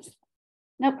 Whoops.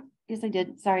 Nope, yes, I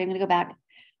did. Sorry, I'm gonna go back.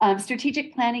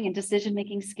 Strategic planning and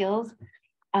decision-making skills.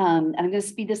 I'm gonna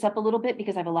speed this up a little bit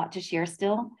because I have a lot to share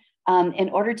still. In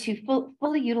order to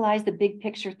fully utilize the big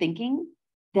picture thinking,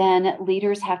 then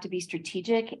leaders have to be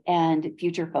strategic and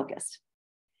future focused.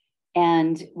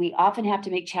 And we often have to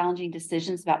make challenging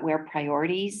decisions about where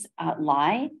priorities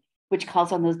lie, which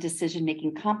calls on those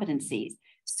decision-making competencies.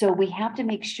 So we have to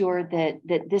make sure that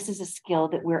this is a skill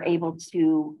that we're able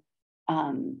to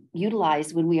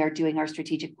utilize when we are doing our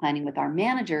strategic planning with our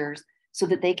managers, so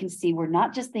that they can see we're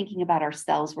not just thinking about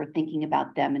ourselves, we're thinking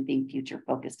about them and being future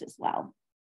focused as well.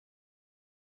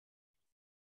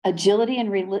 Agility and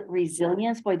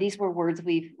resilience, boy, these were words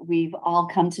we've all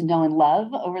come to know and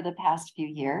love over the past few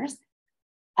years.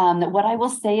 What I will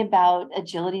say about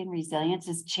agility and resilience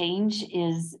is change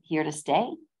is here to stay,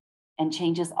 and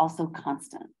change is also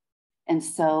constant. And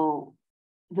so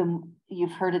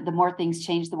you've heard it, the more things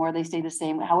change, the more they stay the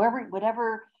same. However,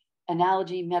 whatever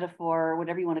analogy, metaphor,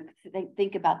 whatever you want to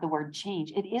think about the word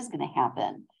change, it is going to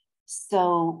happen.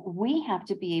 So we have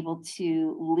to be able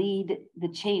to lead the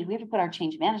change. We have to put our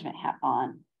change management hat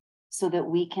on so that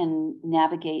we can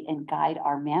navigate and guide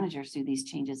our managers through these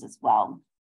changes as well.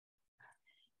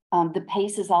 The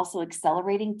pace is also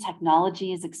accelerating.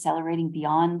 Technology is accelerating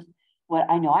beyond what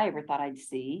I know I ever thought I'd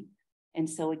see. And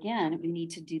so again, we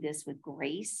need to do this with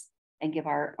grace and give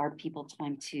our people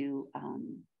time to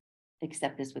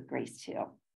accept this with grace too.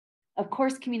 Of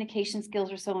course, communication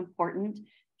skills are so important.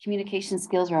 Communication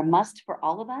skills are a must for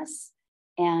all of us.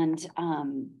 And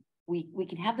we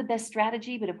can have the best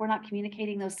strategy, but if we're not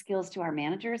communicating those skills to our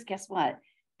managers, guess what?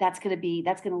 That's going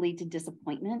to lead to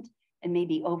disappointment and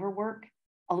maybe overwork,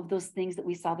 all of those things that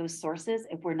we saw, those sources,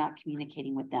 if we're not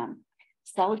communicating with them.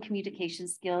 Solid communication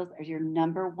skills are your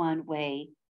number one way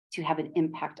to have an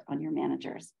impact on your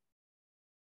managers.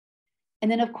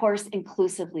 And then, of course,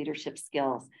 inclusive leadership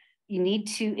skills. You need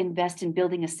to invest in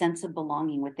building a sense of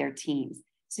belonging with their teams.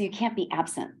 So you can't be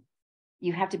absent.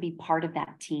 You have to be part of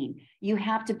that team. You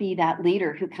have to be that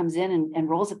leader who comes in and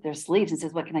rolls up their sleeves and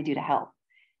says, what can I do to help?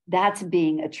 That's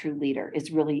being a true leader,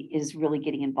 is really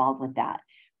getting involved with that.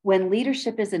 When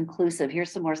leadership is inclusive,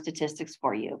 here's some more statistics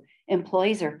for you.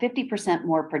 Employees are 50%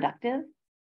 more productive,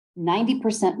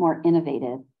 90% more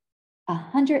innovative,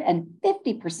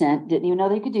 150%, didn't even know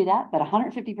they could do that, but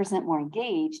 150% more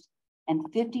engaged,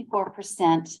 and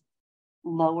 54%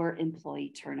 lower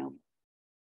employee turnover.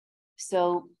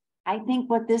 So I think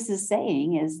what this is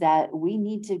saying is that we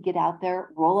need to get out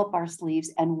there, roll up our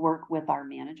sleeves, and work with our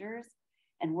managers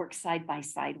and work side by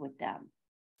side with them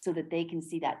so that they can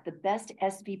see that. The best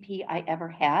SVP I ever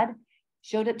had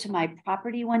showed up to my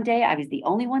property one day. I was the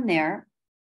only one there.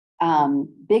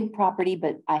 Big property,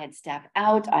 but I had staff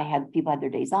out. I had people had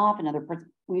their days off. Another person,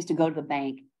 we used to go to the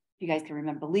bank. If you guys can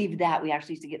remember, believe that, we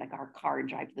actually used to get like our car and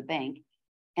drive to the bank.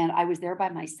 And I was there by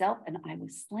myself and I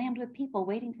was slammed with people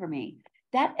waiting for me.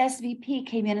 That SVP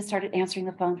came in and started answering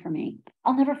the phone for me.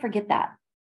 I'll never forget that.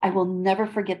 I will never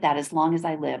forget that as long as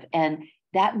I live. And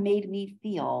that made me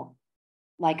feel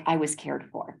like I was cared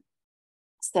for.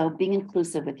 So being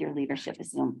inclusive with your leadership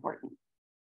is so important.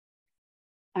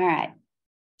 All right.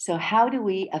 So how do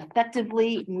we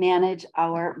effectively manage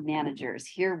our managers?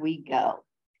 Here we go.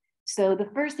 So the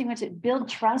first thing, which is build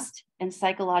trust and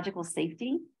psychological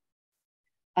safety.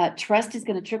 Trust is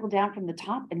going to trickle down from the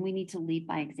top, and we need to lead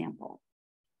by example.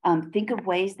 Think of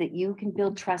ways that you can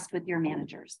build trust with your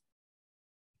managers.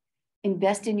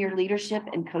 Invest in your leadership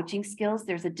and coaching skills.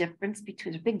 There's a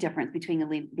big difference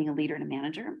between being a leader and a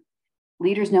manager.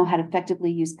 Leaders know how to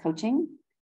effectively use coaching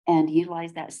and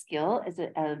utilize that skill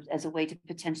as a way to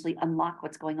potentially unlock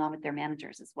what's going on with their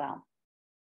managers as well.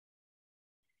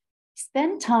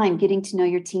 Spend time getting to know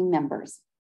your team members.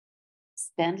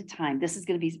 Spend time. This is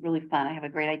going to be really fun. I have a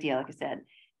great idea, like I said.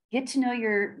 Get to know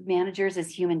your managers as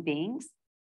human beings.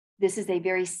 This is a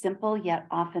very simple yet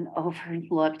often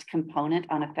overlooked component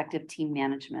on effective team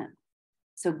management.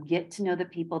 So get to know the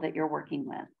people that you're working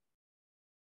with.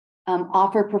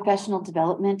 Offer professional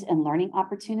development and learning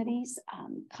opportunities,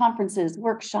 conferences,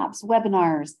 workshops,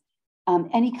 webinars,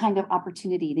 any kind of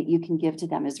opportunity that you can give to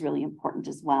them is really important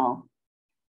as well.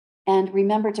 And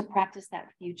remember to practice that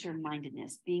future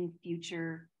mindedness, being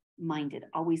future minded,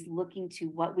 always looking to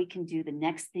what we can do, the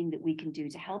next thing that we can do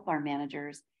to help our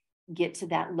managers get to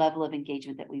that level of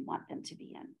engagement that we want them to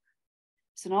be in.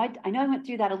 So now I know I went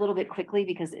through that a little bit quickly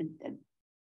because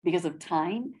of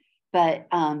time, but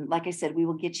like I said, we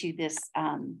will get you this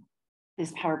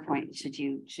this PowerPoint should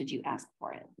you ask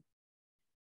for it.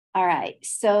 All right.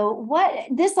 So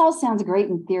this all sounds great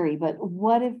in theory, but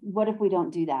what if we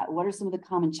don't do that? What are some of the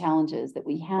common challenges that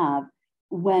we have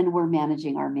when we're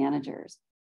managing our managers?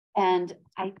 And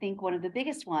I think one of the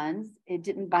biggest ones,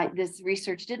 this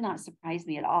research did not surprise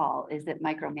me at all, is that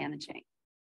micromanaging.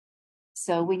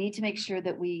 So we need to make sure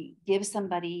that we give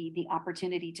somebody the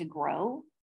opportunity to grow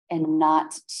and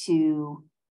not to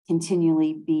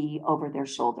continually be over their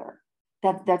shoulder.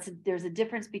 There's a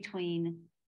difference between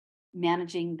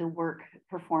managing the work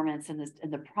performance and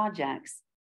the projects,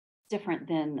 different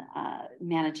than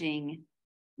managing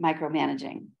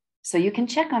micromanaging. So you can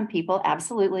check on people,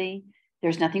 absolutely.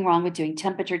 There's nothing wrong with doing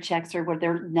temperature checks or what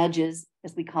they're nudges,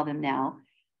 as we call them now.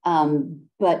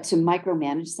 But to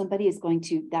micromanage somebody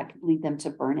that could lead them to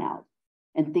burnout.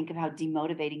 And think of how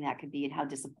demotivating that could be and how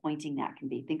disappointing that can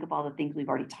be. Think of all the things we've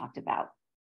already talked about.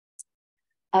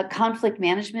 Conflict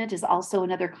management is also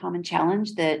another common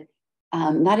challenge that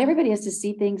not everybody has to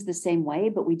see things the same way,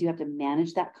 but we do have to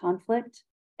manage that conflict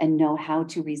and know how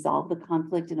to resolve the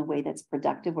conflict in a way that's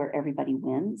productive where everybody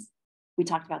wins. We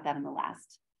talked about that in the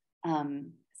last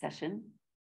session.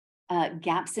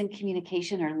 Gaps in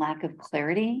communication or lack of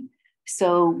clarity.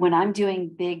 So when I'm doing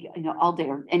big, all day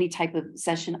or any type of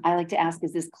session, I like to ask,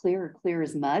 is this clear or clear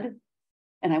as mud?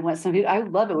 And I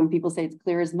love it when people say it's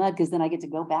clear as mud, because then I get to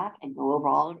go back and go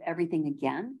over everything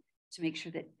again to make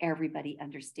sure that everybody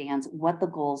understands what the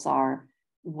goals are,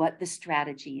 what the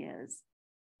strategy is,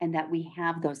 and that we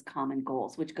have those common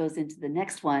goals, which goes into the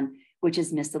next one, which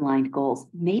is misaligned goals.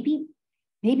 Maybe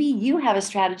you have a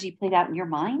strategy played out in your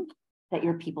mind that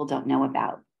your people don't know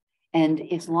about. And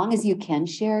as long as you can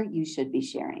share, you should be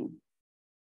sharing.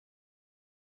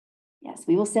 Yes,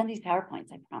 we will send these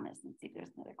PowerPoints, I promise. Let's see if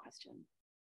there's another question.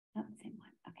 Oh, same one.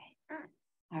 Okay.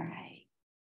 All right.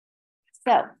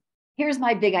 So here's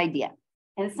my big idea.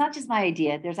 And it's not just my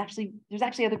idea. There's actually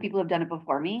other people who have done it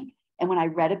before me. And when I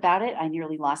read about it, I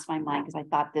nearly lost my mind because I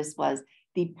thought this was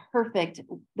the perfect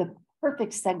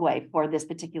segue for this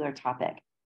particular topic.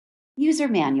 User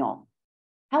manual.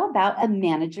 How about a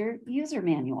manager user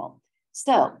manual?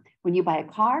 So when you buy a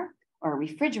car or a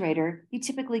refrigerator, you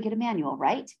typically get a manual,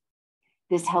 right?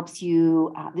 This helps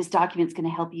you, this document's going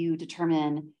to help you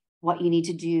determine what you need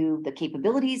to do, the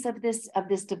capabilities of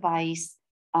this device,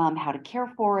 how to care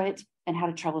for it, and how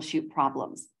to troubleshoot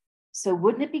problems. So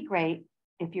wouldn't it be great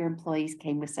if your employees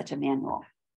came with such a manual?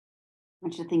 I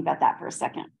want you to think about that for a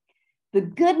second. The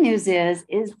good news is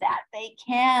that they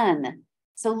can.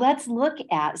 So let's look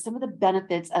at some of the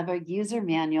benefits of a user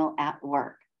manual at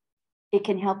work. It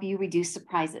can help you reduce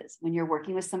surprises. When you're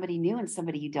working with somebody new and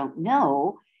somebody you don't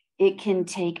know, it can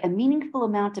take a meaningful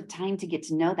amount of time to get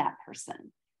to know that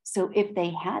person. So if they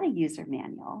had a user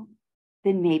manual,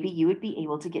 then maybe you would be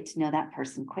able to get to know that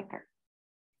person quicker.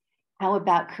 How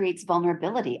about creates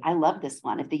vulnerability? I love this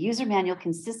one. If the user manual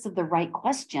consists of the right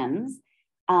questions,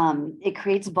 it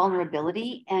creates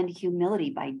vulnerability and humility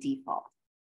by default.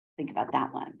 Think about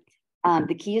that one.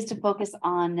 The key is to focus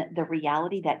on the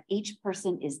reality that each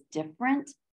person is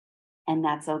different, and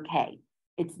that's okay.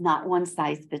 It's not one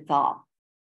size fits all.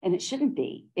 And it shouldn't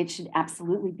be. It should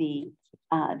absolutely be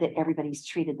that everybody's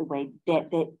treated the way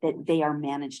that they are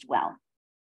managed well.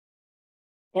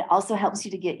 It also helps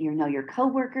you to know your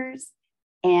coworkers,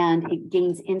 and it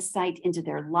gains insight into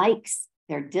their likes,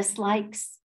 their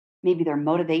dislikes, maybe their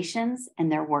motivations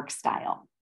and their work style.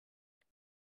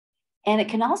 And it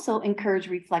can also encourage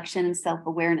reflection and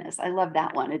self-awareness. I love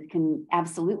that one. It can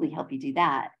absolutely help you do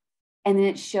that. And then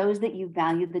it shows that you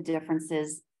value the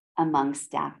differences among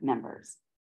staff members.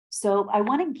 So I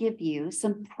want to give you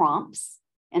some prompts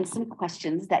and some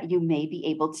questions that you may be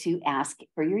able to ask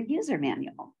for your user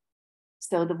manual.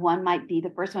 So the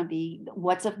first one be,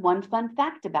 what's one fun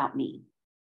fact about me?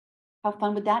 How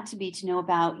fun would that be to know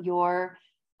about your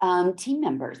team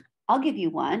members? I'll give you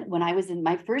one. When I was in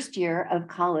my first year of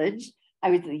college, I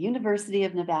was at the University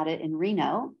of Nevada in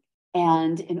Reno.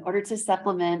 And in order to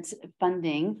supplement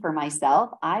funding for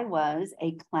myself, I was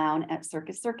a clown at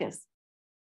Circus Circus.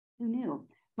 Who knew?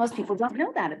 Most people don't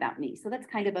know that about me. So that's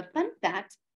kind of a fun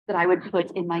fact that I would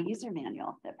put in my user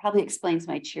manual. That probably explains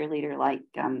my cheerleader-like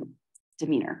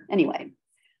demeanor. Anyway,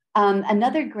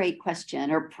 another great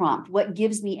question or prompt, what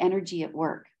gives me energy at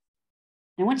work?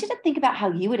 And I want you to think about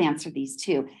how you would answer these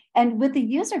too. And with the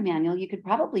user manual, you could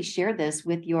probably share this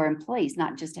with your employees,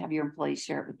 not just have your employees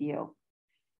share it with you.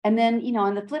 And then,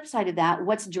 on the flip side of that,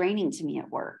 what's draining to me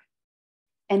at work?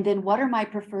 And then what are my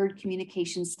preferred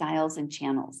communication styles and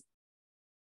channels?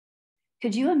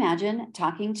 Could you imagine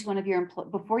talking to one of your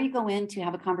employees before you go in to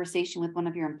have a conversation with one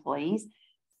of your employees,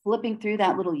 flipping through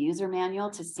that little user manual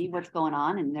to see what's going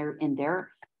on in their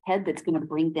head that's going to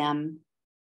bring them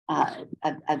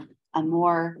a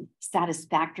more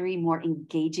satisfactory, more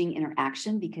engaging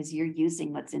interaction because you're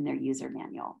using what's in their user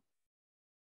manual.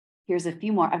 Here's a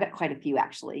few more. I've got quite a few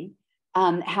actually.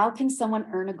 How can someone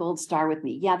earn a gold star with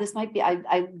me? Yeah, this might be,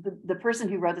 the person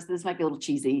who wrote this might be a little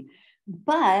cheesy,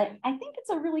 but I think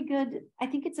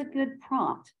it's a good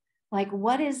prompt. Like,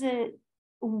 what is it?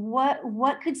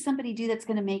 What could somebody do that's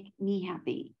going to make me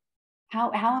happy?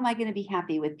 How am I going to be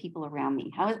happy with people around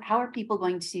me? How are people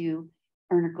going to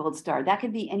earn a gold star? That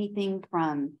could be anything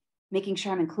from making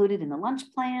sure I'm included in the lunch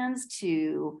plans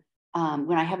to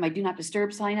when I have my do not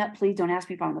disturb sign up, please don't ask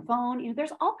me if I'm on the phone.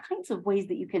 There's all kinds of ways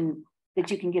that you can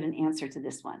get an answer to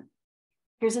this one.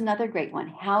 Here's another great one.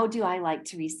 How do I like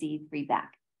to receive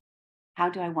feedback? How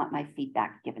do I want my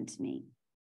feedback given to me?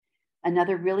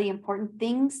 Another really important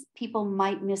things people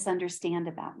might misunderstand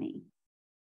about me.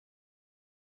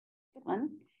 Good one.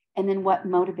 And then what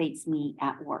motivates me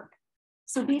at work?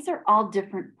 So these are all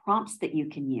different prompts that you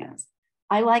can use.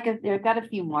 I've got a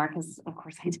few more because of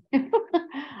course I do.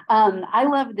 I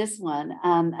love this one.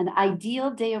 An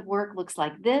ideal day of work looks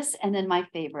like this. And then my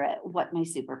favorite, what my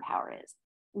superpower is.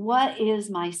 What is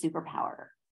my superpower?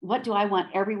 What do I want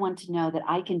everyone to know that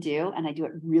I can do? And I do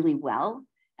it really well.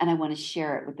 And I want to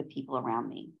share it with the people around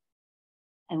me.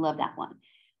 I love that one.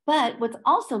 But what's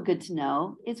also good to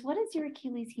know is, what is your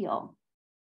Achilles heel?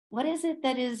 What is it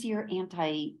that is your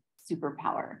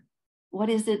anti-superpower? What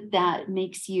is it that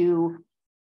makes you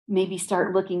maybe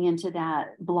start looking into that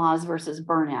BLAS versus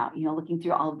burnout, looking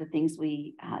through all of the things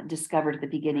we discovered at the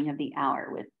beginning of the hour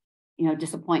with,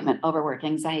 disappointment, overwork,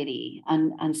 anxiety,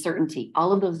 uncertainty,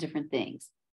 all of those different things.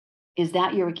 Is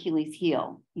that your Achilles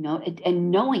heel?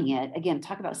 And knowing it, again,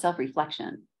 talk about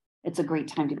self-reflection. It's a great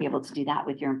time to be able to do that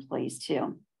with your employees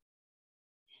too.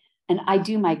 And I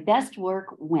do my best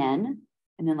work when,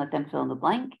 and then let them fill in the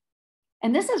blank.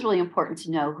 And this is really important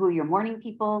to know who your morning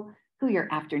people, who your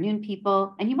afternoon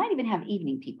people, and you might even have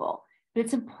evening people. But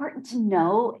it's important to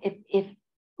know if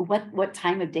what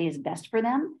time of day is best for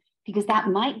them, because that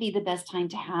might be the best time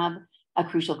to have a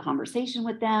crucial conversation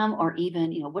with them, or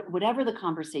even, whatever the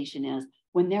conversation is,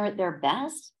 when they're at their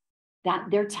best, that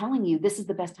they're telling you this is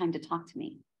the best time to talk to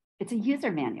me. It's a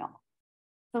user manual.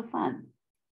 So fun.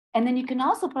 And then you can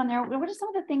also put on there, what are some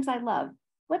of the things I love?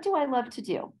 What do I love to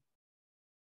do?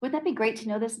 Wouldn't that be great to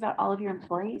know this about all of your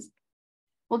employees?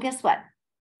 Well, guess what?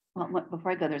 Well,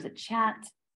 before I go, there's a chat.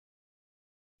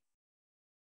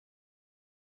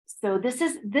 So this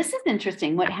is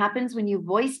interesting. What happens when you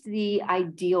voice the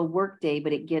ideal workday,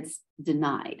 but it gets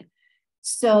denied?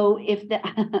 So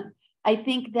I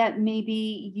think that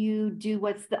maybe you do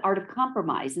what's the art of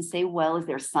compromise and say, well, is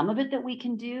there some of it that we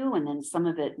can do, and then some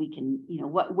of it we can,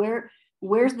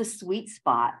 where's the sweet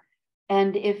spot?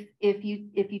 And if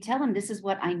you tell them this is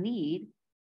what I need,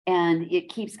 and it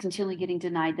keeps continually getting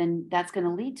denied, then that's going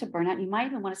to lead to burnout. You might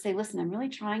even want to say, listen, I'm really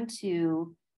trying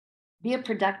to be a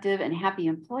productive and happy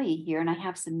employee here, and I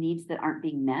have some needs that aren't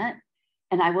being met.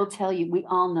 And I will tell you, we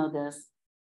all know this.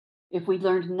 If we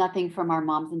learned nothing from our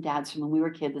moms and dads from when we were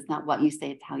kids, it's not what you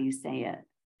say, it's how you say it.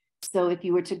 So if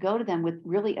you were to go to them with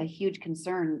really a huge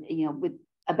concern,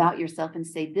 about yourself and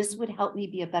say, this would help me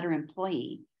be a better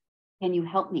employee. Can you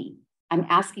help me? I'm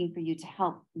asking for you to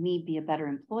help me be a better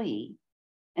employee,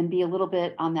 and be a little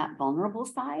bit on that vulnerable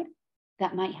side.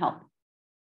 That might help.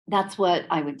 That's what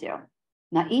I would do.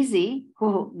 Not easy,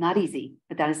 not easy,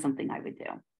 but that is something I would do.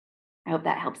 I hope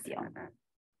that helps you.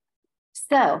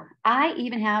 So I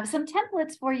even have some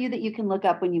templates for you that you can look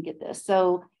up when you get this.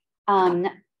 So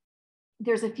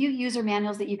there's a few user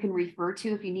manuals that you can refer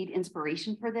to if you need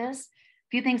inspiration for this. A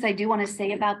few things I do want to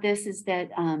say about this is that,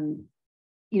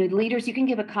 leaders, you can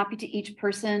give a copy to each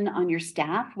person on your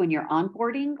staff when you're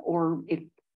onboarding, or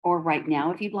right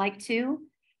now, if you'd like to.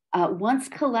 Once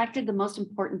collected, the most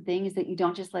important thing is that you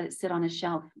don't just let it sit on a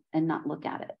shelf and not look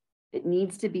at it. It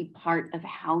needs to be part of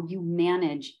how you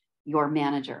manage your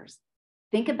managers.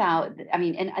 Think about,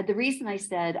 and the reason I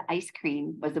said ice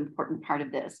cream was an important part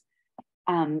of this.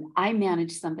 I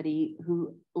manage somebody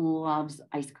who loves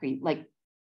ice cream, like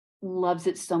loves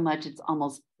it so much, it's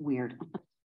almost weird.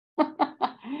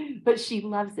 But she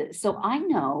loves it. So I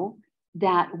know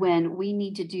that when we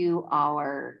need to do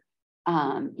our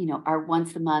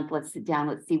once a month, let's sit down,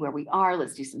 let's see where we are,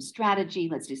 let's do some strategy,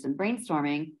 let's do some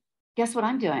brainstorming. Guess what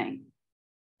I'm doing?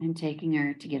 I'm taking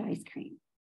her to get ice cream,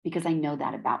 because I know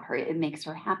that about her. It makes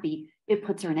her happy. It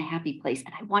puts her in a happy place,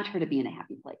 and I want her to be in a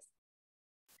happy place.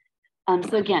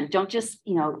 So again, don't just,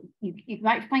 you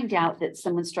might find out that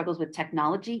someone struggles with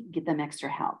technology, give them extra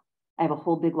help. I have a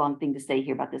whole big long thing to say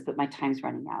here about this, but my time's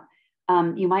running out.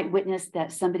 You might witness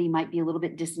that somebody might be a little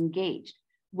bit disengaged.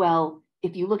 Well,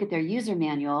 if you look at their user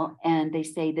manual and they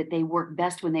say that they work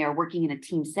best when they are working in a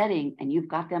team setting, and you've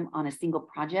got them on a single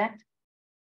project,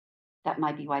 that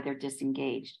might be why they're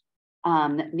disengaged.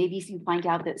 Maybe you find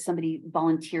out that somebody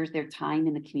volunteers their time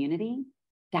in the community.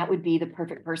 That would be the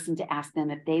perfect person to ask them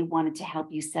if they wanted to help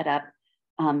you set up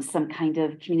some kind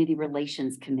of community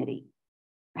relations committee,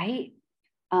 right?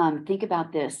 Think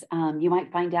about this. You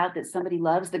might find out that somebody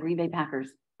loves the Green Bay Packers.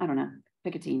 I don't know,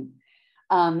 pick a team.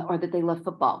 Or that they love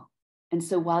football. And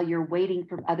so while you're waiting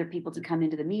for other people to come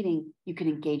into the meeting, you can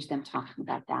engage them talking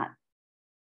about that.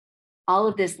 All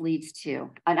of this leads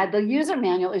to, and the user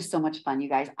manual is so much fun, you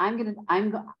guys.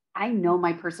 I know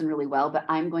my person really well, but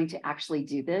I'm going to actually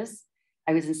do this.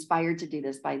 I was inspired to do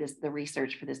this by the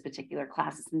research for this particular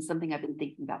class. It's been something I've been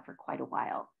thinking about for quite a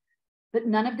while. But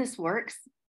none of this works.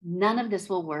 None of this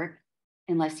will work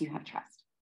unless you have trust.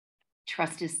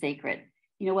 Trust is sacred.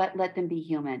 You know what? Let them be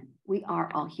human. We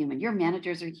are all human. Your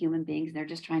managers are human beings. They're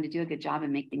just trying to do a good job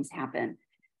and make things happen.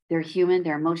 They're human.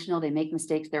 They're emotional. They make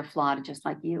mistakes. They're flawed, just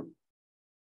like you.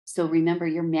 So remember,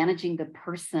 you're managing the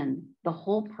person, the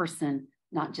whole person,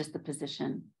 not just the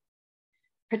position.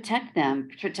 Protect them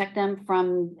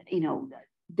from,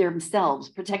 themselves,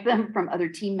 protect them from other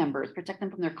team members, protect them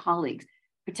from their colleagues,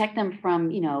 protect them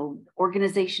from,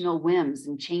 organizational whims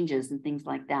and changes and things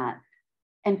like that.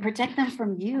 And protect them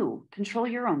from you. Control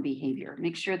your own behavior.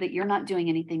 Make sure that you're not doing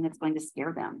anything that's going to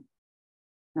scare them.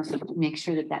 Also make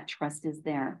sure that that trust is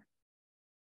there.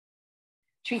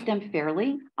 Treat them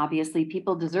fairly. Obviously,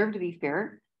 people deserve to be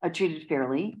treated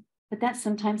fairly, but that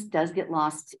sometimes does get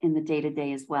lost in the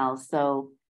day-to-day as well.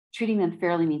 So treating them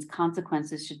fairly means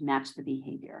consequences should match the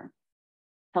behavior.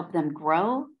 Help them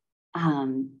grow.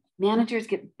 Managers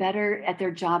get better at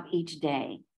their job each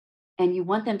day. And you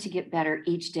want them to get better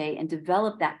each day and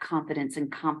develop that confidence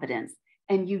and competence.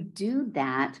 And you do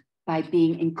that by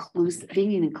being an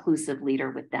inclusive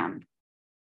leader with them.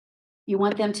 You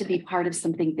want them to be part of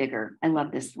something bigger. I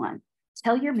love this one.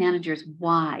 Tell your managers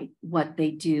why what they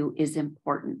do is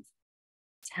important.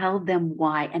 Tell them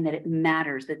why, and that it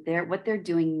matters, that what they're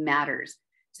doing matters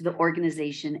to the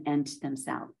organization and to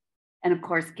themselves. And of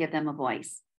course, give them a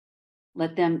voice.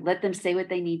 Let them say what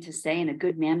they need to say, and a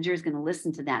good manager is going to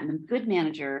listen to that. And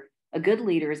a good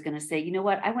leader is going to say, you know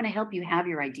what, I want to help you have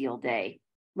your ideal day.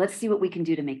 Let's see what we can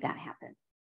do to make that happen.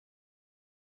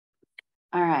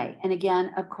 All right. And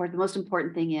again, of course, the most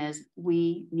important thing is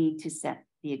we need to set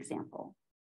the example.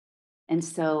 And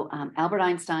so Albert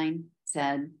Einstein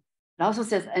said, it also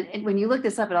says, and when you look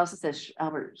this up, it also says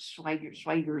Albert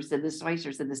Schweitzer said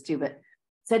this too, but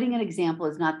setting an example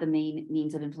is not the main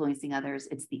means of influencing others.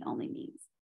 It's the only means.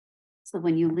 So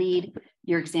when you lead,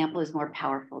 your example is more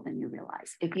powerful than you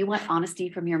realize. If you want honesty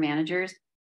from your managers,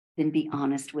 then be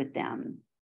honest with them.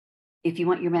 If you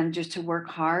want your managers to work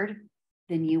hard,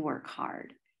 then you work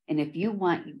hard. And if you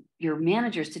want your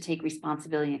managers to take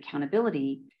responsibility and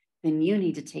accountability, then you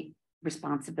need to take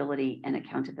responsibility and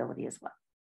accountability as well.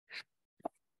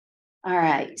 All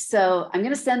right, so I'm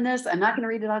going to send this. I'm not going to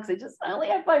read it all because I only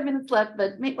have 5 minutes left,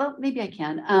 but maybe I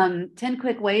can. 10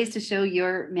 quick ways to show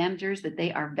your managers that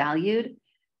they are valued.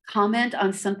 Comment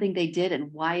on something they did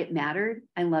and why it mattered.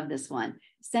 I love this one.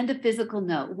 Send a physical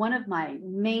note. One of my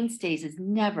mainstays is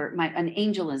an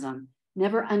angelism.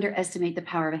 Never underestimate the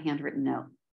power of a handwritten note.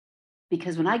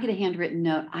 Because when I get a handwritten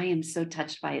note, I am so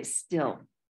touched by it still.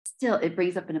 Still, it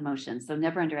brings up an emotion. So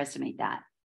never underestimate that.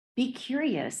 Be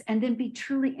curious and then be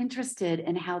truly interested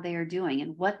in how they are doing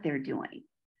and what they're doing.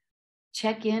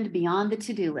 Check in beyond the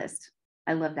to-do list.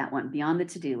 I love that one, beyond the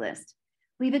to-do list.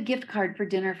 Leave a gift card for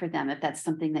dinner for them if that's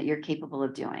something that you're capable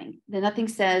of doing. Then nothing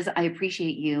says, I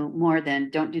appreciate you more than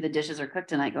don't do the dishes or cook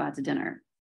tonight, go out to dinner.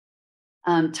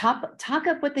 Talk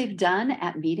up what they've done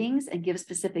at meetings and give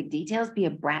specific details. Be a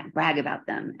brag about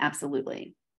them,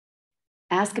 absolutely.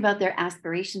 Ask about their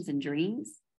aspirations and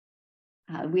dreams.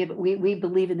 We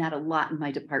believe in that a lot in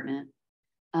my department.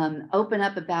 Open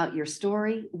up about your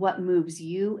story, what moves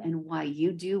you and why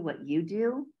you do what you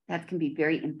do. That can be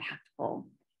very impactful.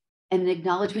 And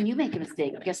acknowledge when you make a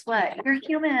mistake. Guess what? You're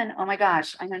human. Oh my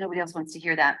gosh. I know nobody else wants to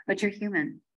hear that, but you're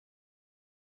human.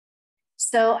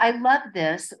 So I love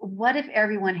this. What if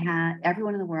everyone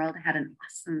in the world had an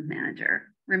awesome manager?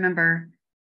 Remember,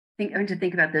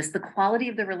 think about this. The quality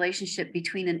of the relationship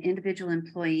between an individual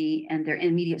employee and their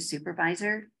immediate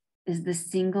supervisor is the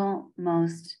single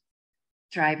most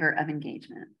driver of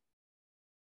engagement.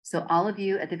 So all of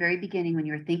you at the very beginning, when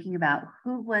you were thinking about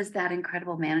who was that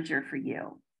incredible manager for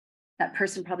you, that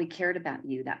person probably cared about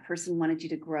you. That person wanted you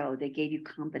to grow. They gave you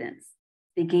confidence.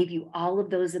 They gave you all of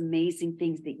those amazing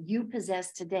things that you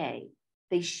possess today.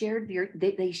 They shared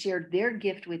their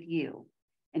gift with you.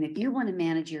 And if you want to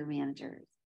manage your managers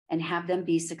and have them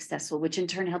be successful, which in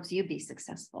turn helps you be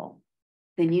successful,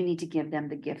 then you need to give them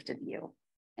the gift of you.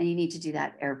 And you need to do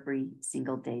that every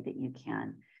single day that you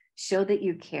can. Show that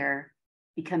you care,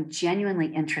 become genuinely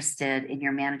interested in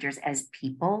your managers as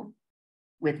people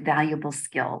with valuable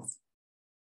skills,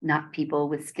 not people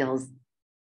with skills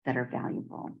that are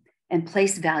valuable, and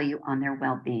place value on their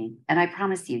well-being. And I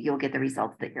promise you, you'll get the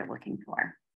results that you're looking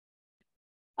for.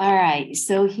 All right,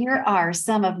 so here are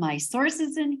some of my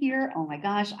sources in here. Oh my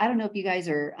gosh, I don't know if you guys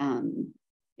are,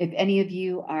 if any of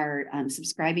you are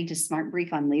subscribing to Smart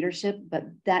Brief on Leadership, but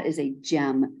that is a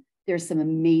gem. There's some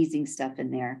amazing stuff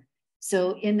in there.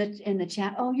 So in the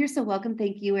chat, oh, you're so welcome.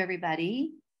 Thank you,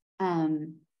 everybody.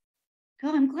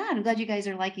 I'm glad you guys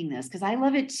are liking this because I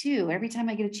love it too. Every time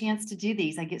I get a chance to do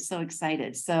these, I get so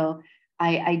excited. So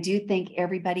I do thank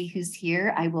everybody who's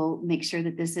here. I will make sure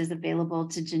that this is available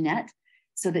to Jeanette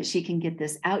so that she can get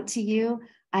this out to you.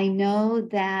 I know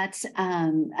that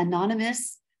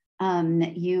Anonymous,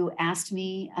 you asked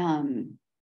me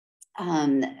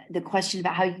the question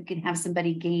about how you can have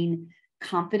somebody gain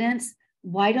confidence.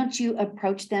 Why don't you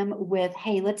approach them with,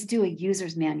 hey, let's do a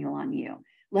user's manual on you.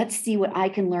 Let's see what I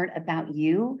can learn about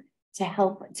you to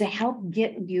help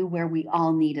get you where we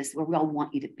all need us, where we all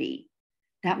want you to be.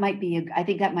 That might be, I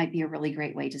think that might be a really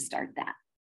great way to start that.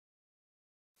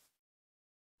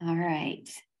 All right.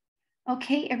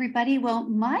 Okay, everybody. Well,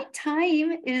 my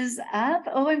time is up.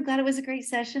 Oh, I'm glad it was a great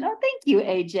session. Oh, thank you,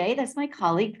 AJ. That's my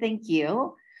colleague. Thank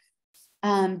you.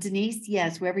 Denise,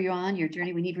 yes, wherever you're on your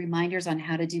journey, we need reminders on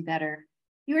how to do better.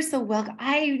 You are so welcome.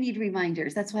 I need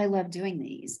reminders. That's why I love doing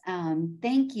these.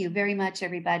 Thank you very much,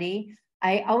 everybody.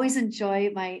 I always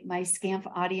enjoy my SCAMP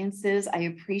audiences. I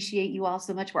appreciate you all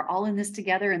so much. We're all in this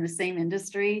together in the same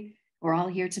industry. We're all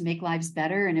here to make lives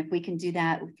better. And if we can do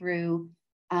that through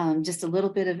just a little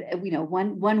bit of,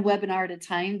 one webinar at a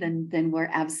time, then we're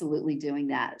absolutely doing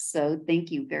that. So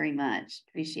thank you very much.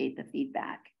 Appreciate the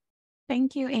feedback.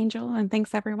 Thank you, Angel, and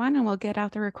thanks everyone. And we'll get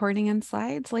out the recording and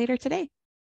slides later today.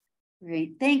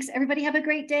 Great. Thanks, everybody. Have a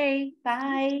great day.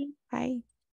 Bye. Bye.